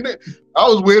was swinging it. I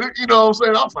was with it. You know what I'm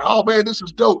saying? I was like, oh man, this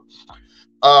is dope.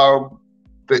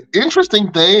 The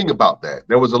interesting thing about that,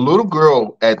 there was a little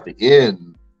girl at the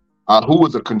end who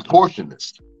was a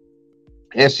contortionist,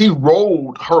 and she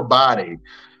rolled her body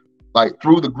like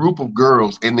through the group of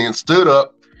girls, and then stood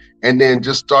up, and then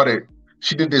just started.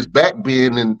 She did this back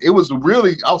bend, and it was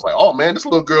really. I was like, "Oh man, this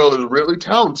little girl is really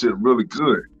talented, really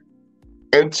good."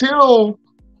 Until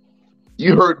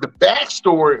you heard the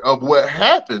backstory of what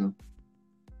happened,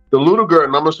 the little girl,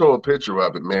 and I'm gonna show a picture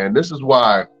of it, man. This is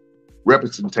why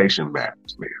representation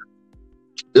matters, man.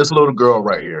 This little girl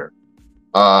right here,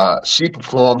 she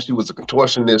performed. She was a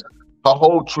contortionist. Her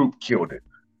whole troupe killed it.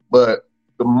 But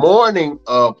the morning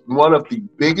of one of the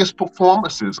biggest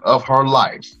performances of her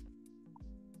life,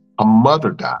 her mother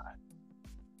died.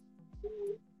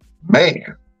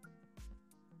 Man,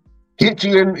 hit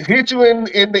you in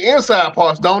the inside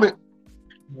parts, don't it?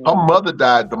 Her mother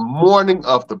died the morning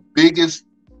of the biggest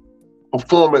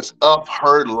performance of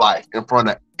her life in front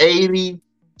of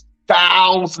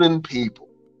 80,000 people.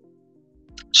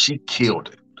 She killed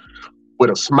it with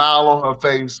a smile on her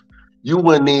face. You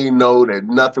wouldn't even know that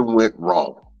nothing went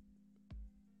wrong.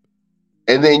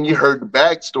 And then you heard the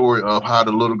backstory of how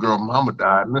the little girl mama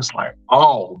died, and it's like,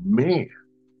 oh man,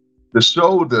 to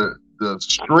show the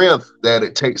strength that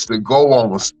it takes to go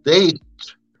on a stage.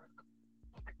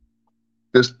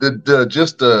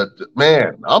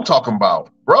 Man, I'm talking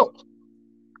about, bro.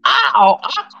 I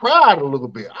cried a little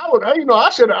bit. I'm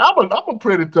a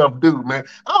pretty tough dude, man.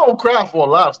 I don't cry for a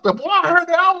lot of stuff. When I heard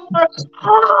that, I was like,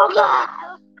 oh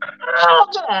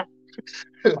God.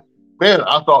 Man,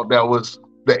 I thought that was,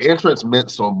 the entrance meant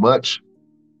so much.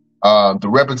 The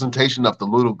representation of the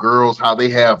little girls, how they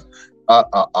have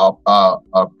a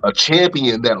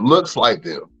champion that looks like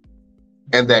them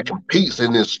and that competes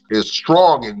and is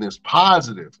strong and is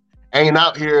positive. Ain't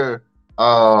out here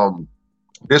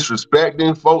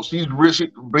disrespecting folks.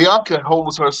 Bianca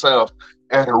holds herself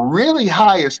at a really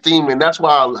high esteem, and that's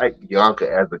why I like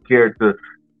Bianca as a character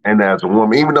and as a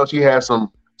woman, even though she has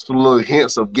some little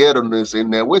hints of ghetto-ness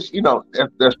in there, which, you know,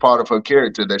 that's part of her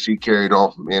character that she carried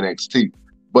on from NXT.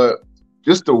 But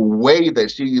just the way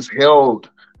that she's held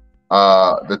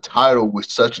the title with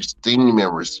such esteem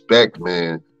and respect,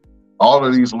 man. All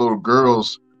of these little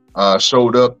girls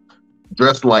showed up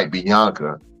dressed like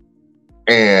Bianca,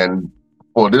 and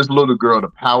for this little girl to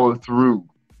power through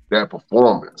that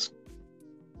performance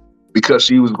because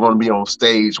she was going to be on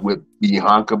stage with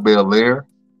Bianca Belair,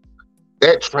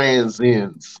 that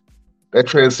transcends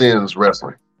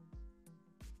wrestling.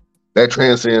 That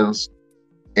transcends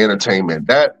entertainment.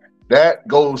 That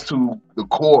goes to the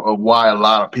core of why a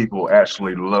lot of people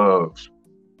actually love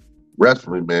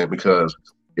wrestling, man, because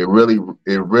it really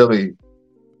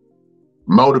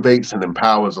motivates and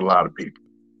empowers a lot of people.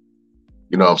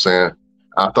 You know what I'm saying?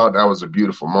 I thought that was a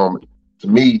beautiful moment. To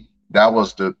me, that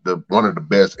was the one of the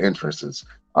best entrances.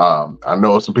 I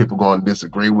know some people going to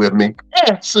disagree with me.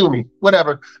 Sue me,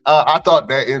 whatever. I thought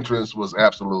that entrance was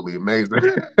absolutely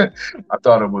amazing. I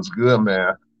thought it was good,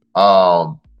 man.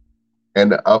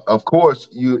 And of course,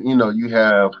 you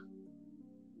have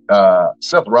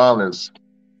Seth Rollins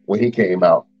when he came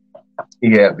out.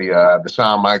 He had the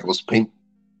Shawn Michaels pink.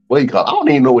 What do you call it? I don't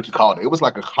even know what you call it. It was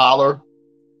like a collar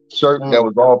shirt that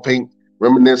was all pink,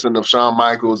 reminiscent of Shawn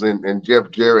Michaels, and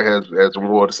Jeff Jarrett has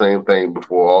worn the same thing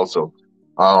before also.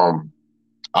 I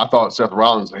thought Seth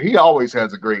Rollins, he always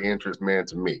has a great interest, man,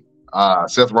 to me.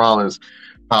 Seth Rollins,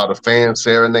 how the fans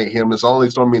serenade him. There's only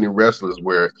so many wrestlers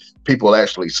where people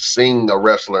actually sing a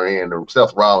wrestler in. And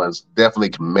Seth Rollins definitely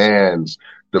commands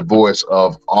the voice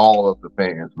of all of the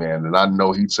fans, man. And I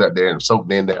know he sat there and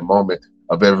soaked in that moment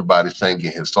of everybody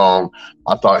singing his song.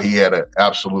 I thought he had an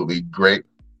absolutely great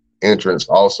entrance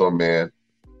also, man.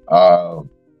 But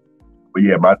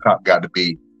yeah, my top got to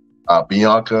be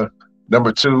Bianca.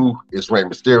 Number 2 is Rey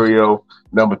Mysterio.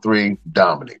 Number 3,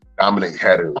 Dominic. Dominic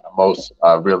had the most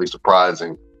really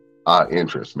surprising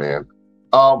entrance, man.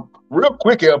 Real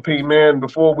quick, LP, man,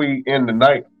 before we end the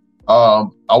night, I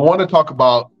want to talk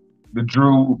about the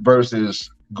Drew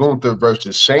versus Gunther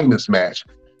versus Sheamus match.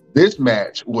 This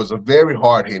match was a very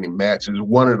hard-hitting match. It was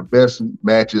one of the best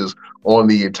matches on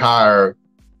the entire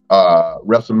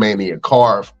WrestleMania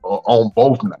card on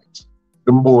both nights.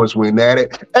 The boys went at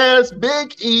it, as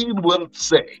Big E would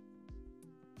say.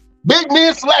 Big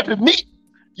men slapping meat.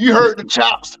 You heard the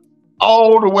chops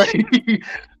all the way,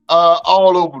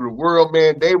 all over the world,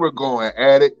 man. They were going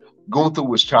at it. Gunther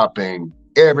was chopping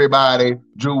everybody.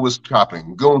 Drew was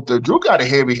chopping Gunther. Drew got a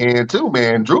heavy hand too,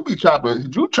 man. Drew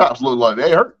chops look like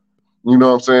they hurt. You know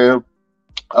what I'm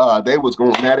saying? They was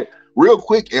going at it. Real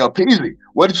quick, LPZ,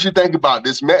 what did you think about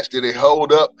this match? Did it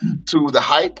hold up to the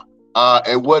hype?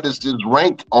 And what is this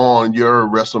rank on your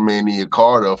WrestleMania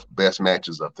card of best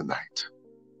matches of the night?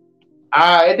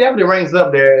 It definitely ranks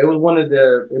up there.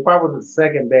 It probably was the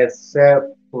second best set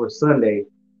for Sunday.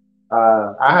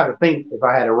 I have to think if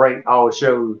I had to rank both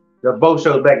shows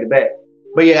back to back.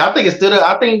 But yeah, I think it stood up.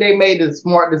 I think they made the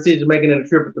smart decision making it a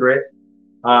triple threat.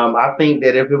 I think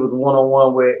that if it was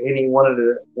one-on-one with any one of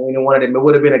them, it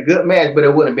would have been a good match, but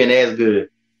it wouldn't have been as good.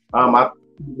 I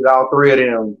think with all three of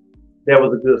them, that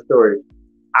was a good story.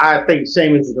 I think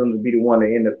Sheamus is going to be the one to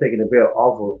end up taking the belt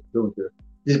off of Gunther,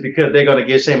 just because they're going to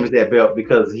give Sheamus that belt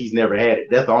because he's never had it.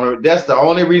 That's the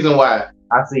only reason why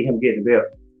I see him getting the belt.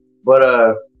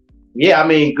 But yeah, I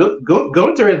mean,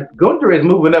 Gunther is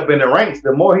moving up in the ranks.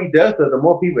 The more he does, the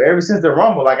more people. Ever since the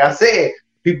Rumble, like I said,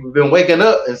 people have been waking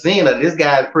up and seeing that this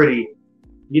guy's pretty.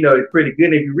 He's pretty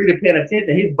good. If you really paying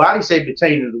attention, his body shape is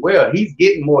changing as well. He's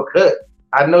getting more cut.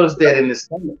 I noticed that in this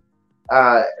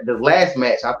the last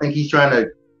match. I think he's trying to,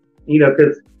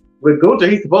 because with Gunther,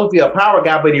 he's supposed to be a power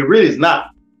guy, but he really is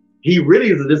not. He really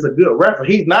is just a good wrestler.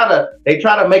 He's not they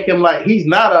try to make him like he's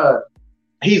not a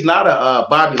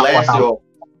Bobby Lashley.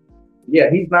 Yeah,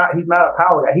 he's not a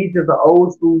power guy. He's just an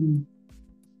old school.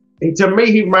 And to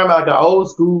me, he reminds me like an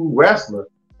old school wrestler.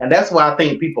 And that's why I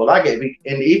think people like it.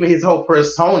 And even his whole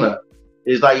persona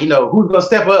is like, who's gonna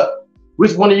step up?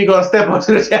 Which one are you gonna step up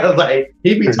to the challenge? Like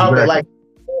he be talking like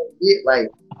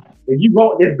if you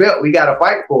want this belt, we gotta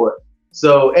fight for it.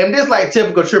 So, and this like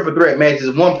typical triple threat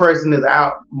matches, one person is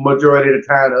out majority of the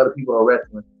time, the other people are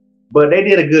wrestling. But they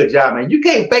did a good job, man. You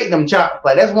can't fake them chops.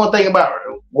 Like that's one thing about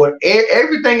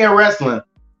everything in wrestling.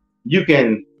 You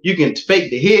can fake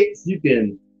the hits.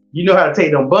 You know how to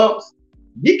take them bumps.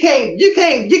 You can't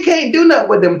do nothing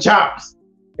with them chops.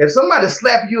 If somebody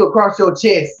slap you across your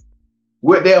chest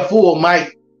with their full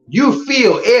mic, you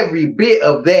feel every bit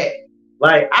of that.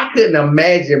 Like I couldn't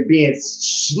imagine being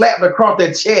slapped across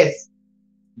the chest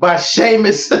by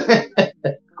Sheamus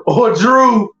or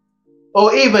Drew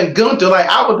or even Gunther. Like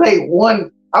I would take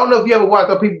one. I don't know if you ever watched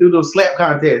how people do those slap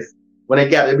contests when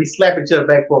they be slapping each other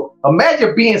back and forth.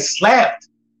 Imagine being slapped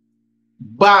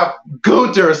by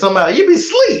Gunther or somebody. You'd be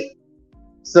asleep.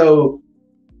 So,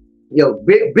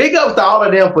 big ups to all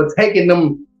of them for taking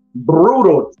them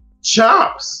brutal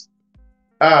chops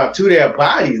to their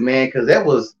bodies, man, because that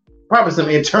was probably some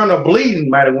internal bleeding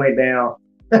might have went down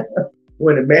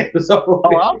when the match was over.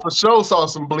 Oh, I for sure saw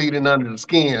some bleeding under the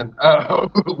skin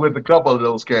with a couple of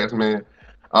those cats, man.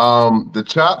 The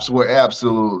chops were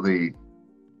absolutely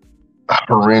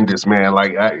horrendous, man.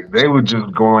 Like they were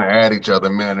just going at each other,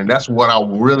 man, and that's what I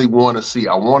really want to see.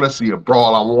 I want to see a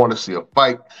brawl. I want to see a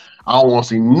fight. I don't want to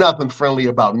see nothing friendly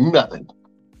about nothing.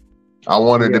 I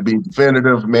wanted to be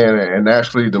definitive, man, and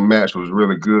actually the match was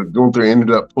really good. Gunther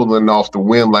ended up pulling off the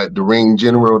win like the ring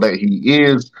general that he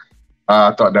is.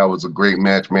 I thought that was a great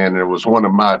match, man, and it was one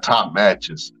of my top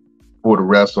matches for the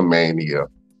WrestleMania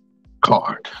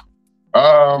card.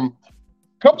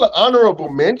 Couple of honorable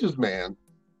mentions, man.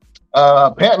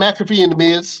 Pat McAfee and The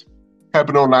Miz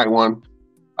happened on night one.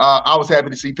 I was happy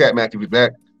to see Pat McAfee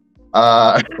back.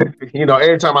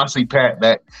 Every time I see Pat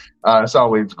back, it's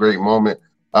always a great moment.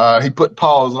 He put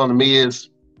pause on The Miz,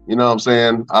 you know what I'm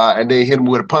saying? And then hit him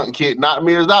with a punt kick. Knocked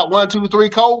Miz out 1, 2, 3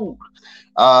 cold.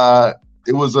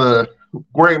 It was a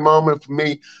great moment for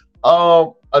me.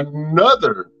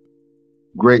 Another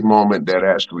great moment that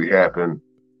actually happened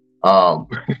on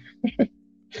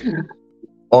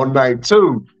night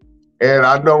two. And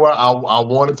I know I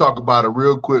want to talk about it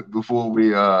real quick before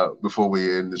we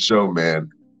end the show, man.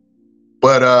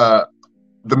 But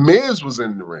the Miz was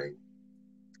in the ring,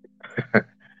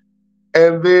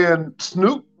 and then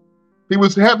Snoop, he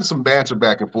was having some banter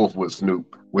back and forth with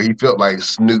Snoop, where he felt like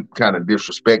Snoop kind of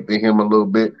disrespected him a little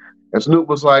bit, and Snoop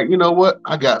was like, "You know what?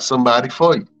 I got somebody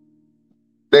for you."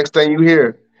 Next thing you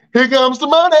hear, "Here comes the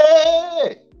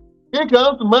money! Here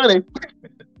comes the money!"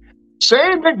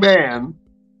 Shane McMahon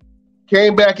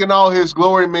came back in all his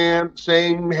glory, man.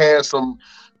 Shane had some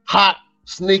hot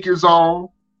sneakers on,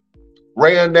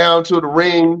 ran down to the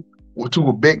ring to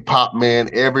a big pop, man.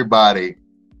 Everybody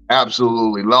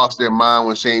absolutely lost their mind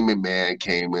when Shane McMahon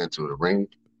came into the ring.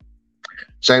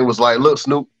 Shane was like, "Look,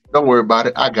 Snoop, don't worry about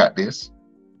it. I got this."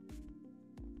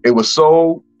 It was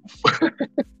so...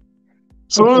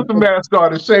 Soon as the match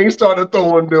started, Shane started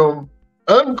throwing them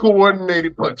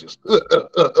uncoordinated punches.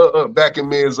 Backing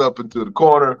Miz up into the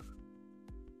corner.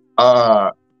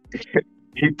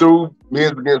 He threw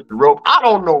Miz against the rope. I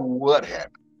don't know what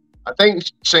happened. I think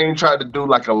Shane tried to do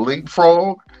like a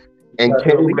leapfrog and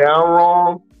came down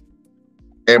wrong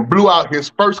and blew out his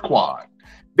first quad.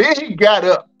 Then he got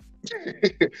up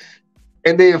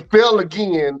and then fell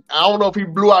again. I don't know if he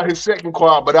blew out his second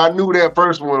quad, but I knew that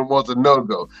first one was a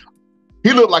no-go.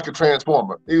 He looked like a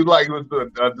transformer. He was like a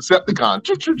Decepticon.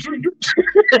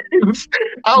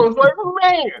 I was like,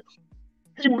 man,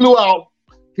 he blew out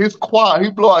his quad.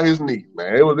 He blew out his knee,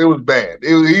 man. It was bad.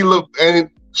 He looked, and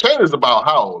Shane is about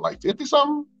how old? Like 50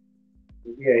 something?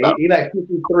 Yeah, he like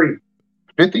 53.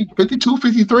 50, 52,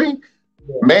 53? Yeah.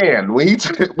 Man, when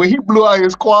he blew out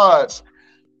his quads,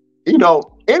 you know,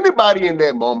 anybody in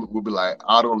that moment would be like,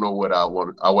 I don't know what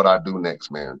I do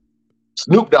next, man.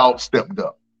 Snoop Dogg stepped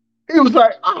up. He was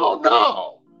like, "Oh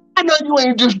no, I know you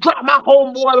ain't just dropped my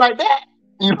homeboy like that."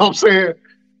 You know what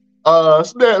I'm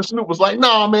saying? Snoop was like,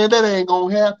 "Nah, man, that ain't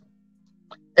gonna happen."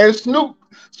 And Snoop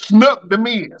snuck the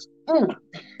Miz.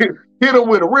 Hit him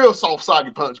with a real soft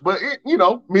soggy punch, but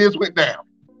Miz went down.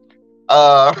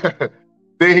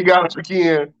 Then he got up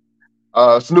again.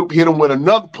 Snoop hit him with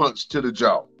another punch to the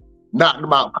jaw, knocked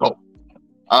him out cold.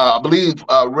 I believe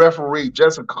referee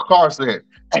Jessica Carr said,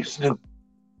 "Hey, Snoop,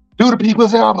 do the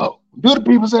people's elbow. Do the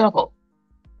people's elbow."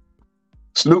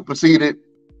 Snoop proceeded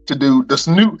to do the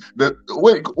Snoop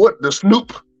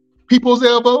people's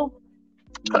elbow.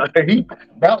 He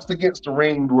bounced against the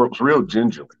ring ropes real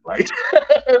gingerly, right?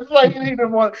 It's like he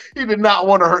did not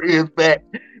want to hurt his back.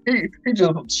 He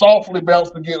just softly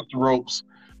bounced against the ropes,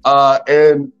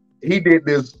 and he did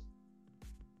this.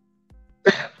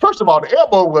 First of all, the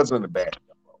elbow wasn't a bad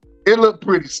elbow. It looked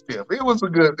pretty stiff. It was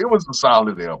a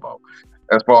solid elbow,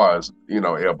 as far as,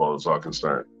 elbows are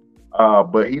concerned.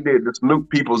 But he did the Snoop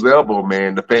people's elbow,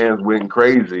 man. The fans went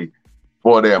crazy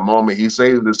for that moment. He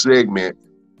saved the segment.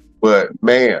 But,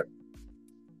 man,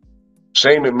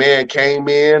 Shane McMahon came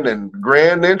in and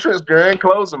grand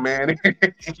closing, man.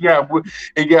 he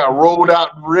got rolled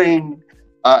out the ring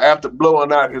after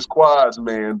blowing out his quads,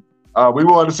 man. We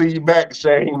want to see you back,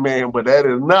 Shane, man, but that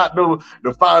is not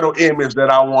the final image that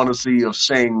I want to see of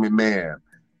Shane McMahon.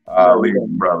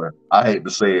 Brother, I hate to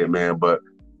say it, man, but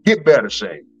get better,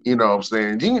 Shane. You know what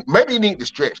I'm saying? Maybe you need to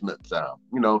stretch nuts out.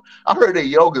 I heard that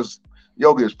yoga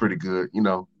is pretty good.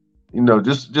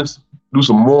 Just do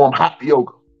some warm hot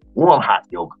yoga.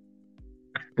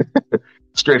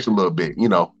 Stretch a little bit.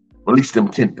 Release them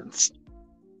tendons.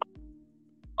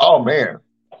 Oh man.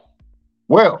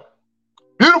 Well,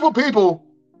 beautiful people,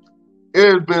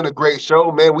 it has been a great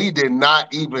show, man. We did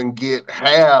not even get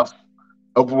half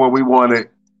of what we wanted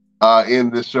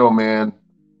in this show, man.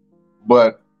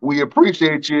 But we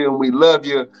appreciate you and we love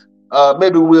you.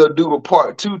 Maybe we'll do a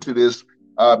part 2 to this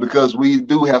because we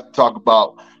do have to talk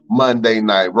about Monday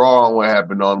Night Raw and what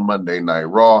happened on Monday Night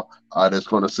Raw. That's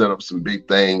going to set up some big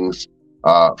things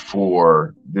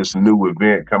for this new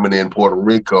event coming in Puerto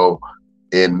Rico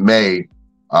in May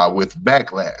with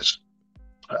Backlash.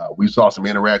 We saw some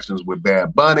interactions with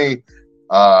Bad Bunny,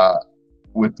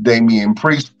 with Damian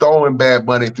Priest throwing Bad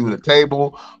Bunny through the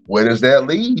table. Where does that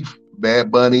leave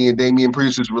Bad Bunny and Damian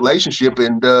Priest's relationship?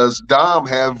 And does Dom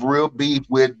have real beef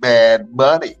with Bad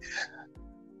Bunny?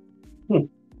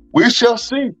 We shall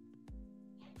see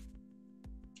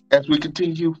as we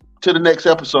continue to the next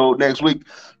episode next week.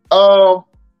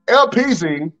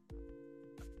 LPZ,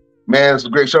 man, it's a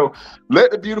great show.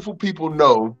 Let the beautiful people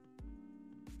know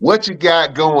what you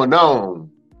got going on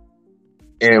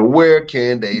and where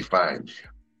can they find you.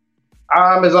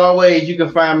 As always, you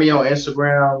can find me on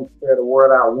Instagram. Share the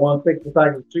word out. 1 Pixel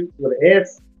Cycle Shoot with an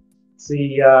S.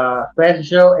 See fashion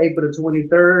show April the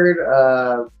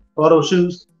 23rd. Photo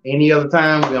shoots any other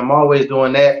time. I'm always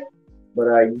doing that. But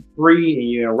you free and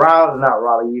you're in Raleigh, not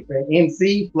Raleigh, you're in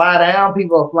NC, fly down.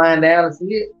 People are flying down to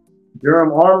see it.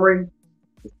 Durham Armory.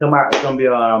 It's gonna be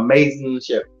an amazing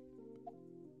show.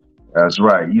 That's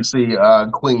right. You see,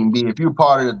 Queen Bee, if you're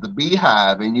part of the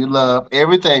Beehive and you love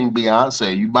everything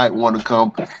Beyonce, you might want to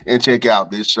come and check out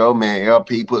this show, man.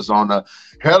 LP puts on a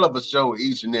hell of a show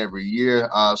each and every year,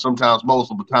 sometimes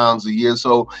multiple times a year.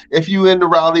 So if you're in the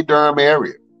Raleigh-Durham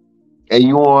area and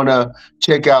you want to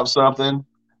check out something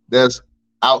that's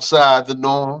outside the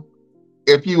norm,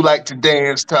 if you like to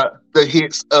dance to the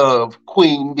hits of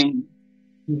Queen Bee,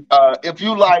 if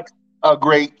you like a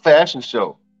great fashion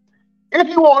show, if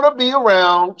you want to be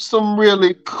around some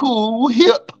really cool,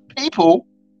 hip people,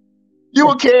 you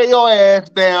will carry your ass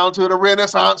down to the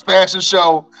Renaissance Fashion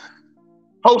Show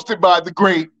hosted by the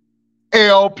great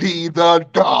LP the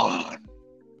Don.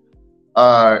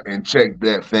 And check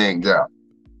that thing out.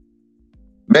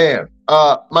 Man,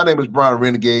 my name is Brian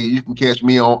Renegade. You can catch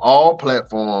me on all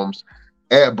platforms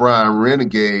at Brian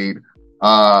Renegade.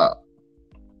 I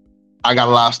got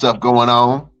a lot of stuff going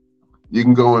on. You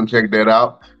can go and check that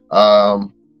out.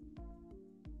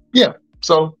 Yeah,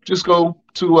 so just go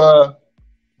to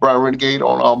Brian Renegade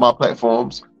on all my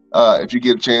platforms. If you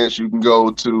get a chance, you can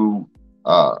go to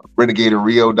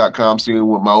renegaderio.com, see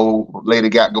what my old lady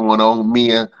got going on,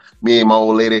 me and my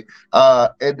old lady.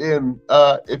 And then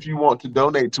if you want to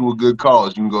donate to a good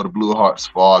cause, you can go to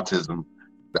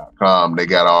blueheartsforautism.com. They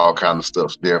got all kinds of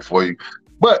stuff there for you.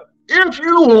 But if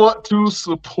you want to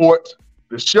support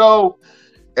the show,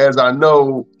 as I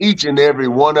know each and every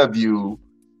one of you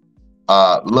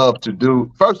love to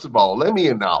do, first of all, let me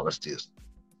acknowledge this.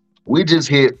 We just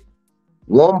hit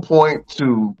over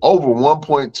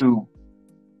 1.2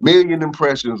 million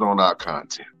impressions on our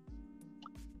content.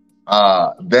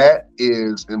 That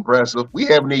is impressive. We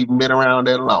haven't even been around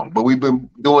that long, but we've been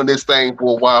doing this thing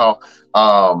for a while.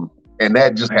 And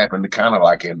that just happened to kind of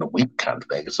like in the week kind of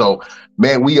thing. So,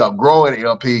 man, we are growing,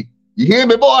 LP. You hear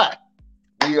me, boy?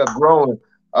 We are growing.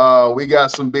 We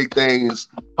got some big things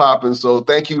popping. So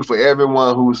thank you for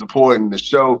everyone who's supporting the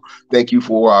show. Thank you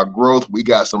for our growth. We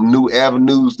got some new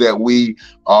avenues that we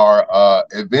are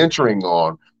adventuring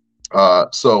on.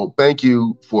 So thank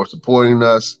you for supporting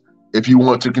us. If you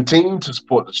want to continue to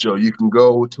support the show, you can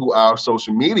go to our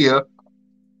social media.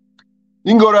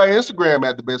 You can go to our Instagram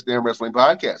at the Best Damn Wrestling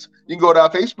Podcast. You can go to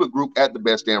our Facebook group at the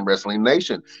Best Damn Wrestling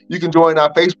Nation. You can join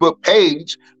our Facebook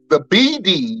page, the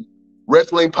BD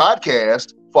Wrestling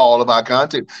Podcast, for all of our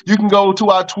content. You can go to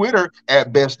our Twitter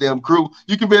at Best Damn Crew.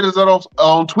 You can visit us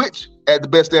on Twitch at the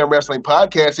Best Damn Wrestling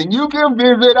Podcast, and you can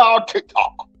visit our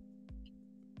TikTok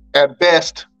at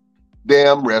Best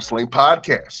Damn Wrestling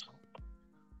Podcast.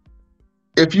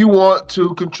 If you want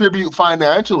to contribute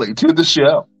financially to the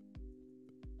show,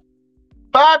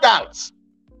 $5.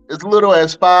 As little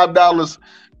as $5.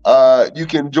 You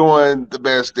can join the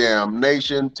Best Damn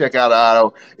Nation. Check out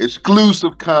our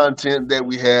exclusive content that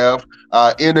we have,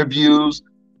 interviews,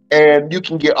 and you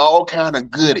can get all kind of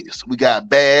goodies. We got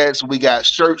bags, we got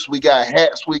shirts, we got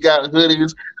hats, we got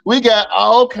hoodies, we got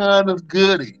all kind of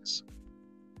goodies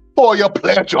for your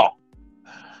pleasure.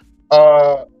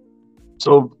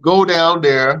 So go down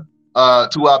there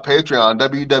to our Patreon,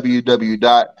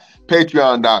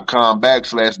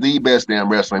 www.patreon.com/the Best Damn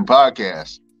Wrestling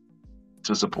Podcast,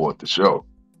 to support the show.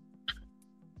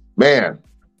 Man,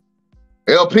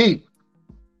 LP,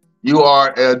 you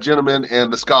are a gentleman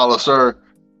and a scholar, sir.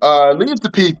 Leave the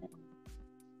people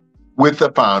with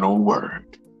the final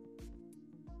word.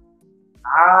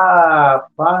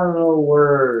 Final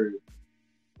word.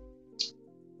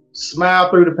 Smile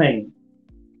through the pain.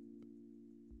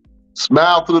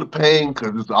 Smile through the pain,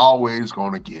 because it's always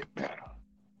going to get better.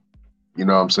 You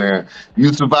know what I'm saying?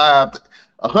 You survived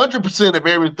 100% of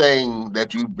everything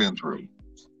that you've been through,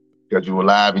 because you're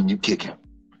alive and you're kicking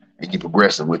and you're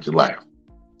progressing with your life.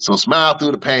 So smile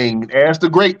through the pain. As the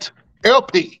great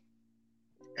LP,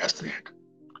 that's it.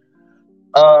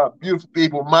 Beautiful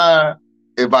people, my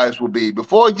advice would be,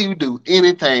 before you do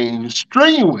anything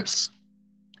strenuous,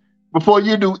 before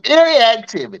you do any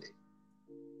activity,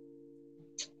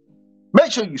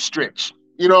 make sure you stretch.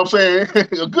 You know what I'm saying?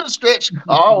 A good stretch,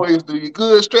 I always do. You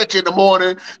good stretch in the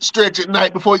morning, stretch at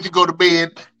night before you go to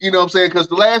bed. You know what I'm saying? Because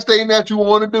the last thing that you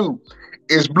want to do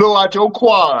is blow out your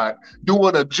quad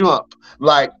doing a jump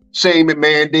like Shane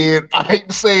McMahon did. I hate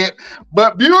to say it,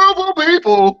 but beautiful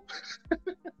people,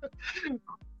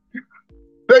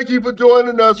 thank you for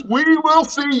joining us. We will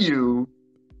see you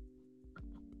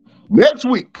next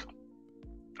week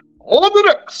on the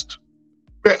next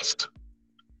Best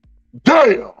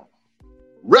Damn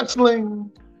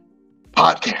Wrestling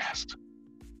Podcast.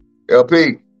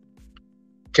 LP,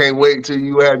 Can't wait till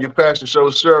you have your fashion show,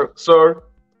 sir.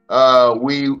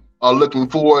 We are looking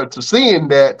forward to seeing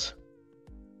that.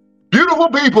 Beautiful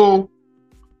people,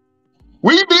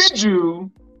 we bid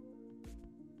you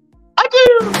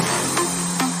adieu.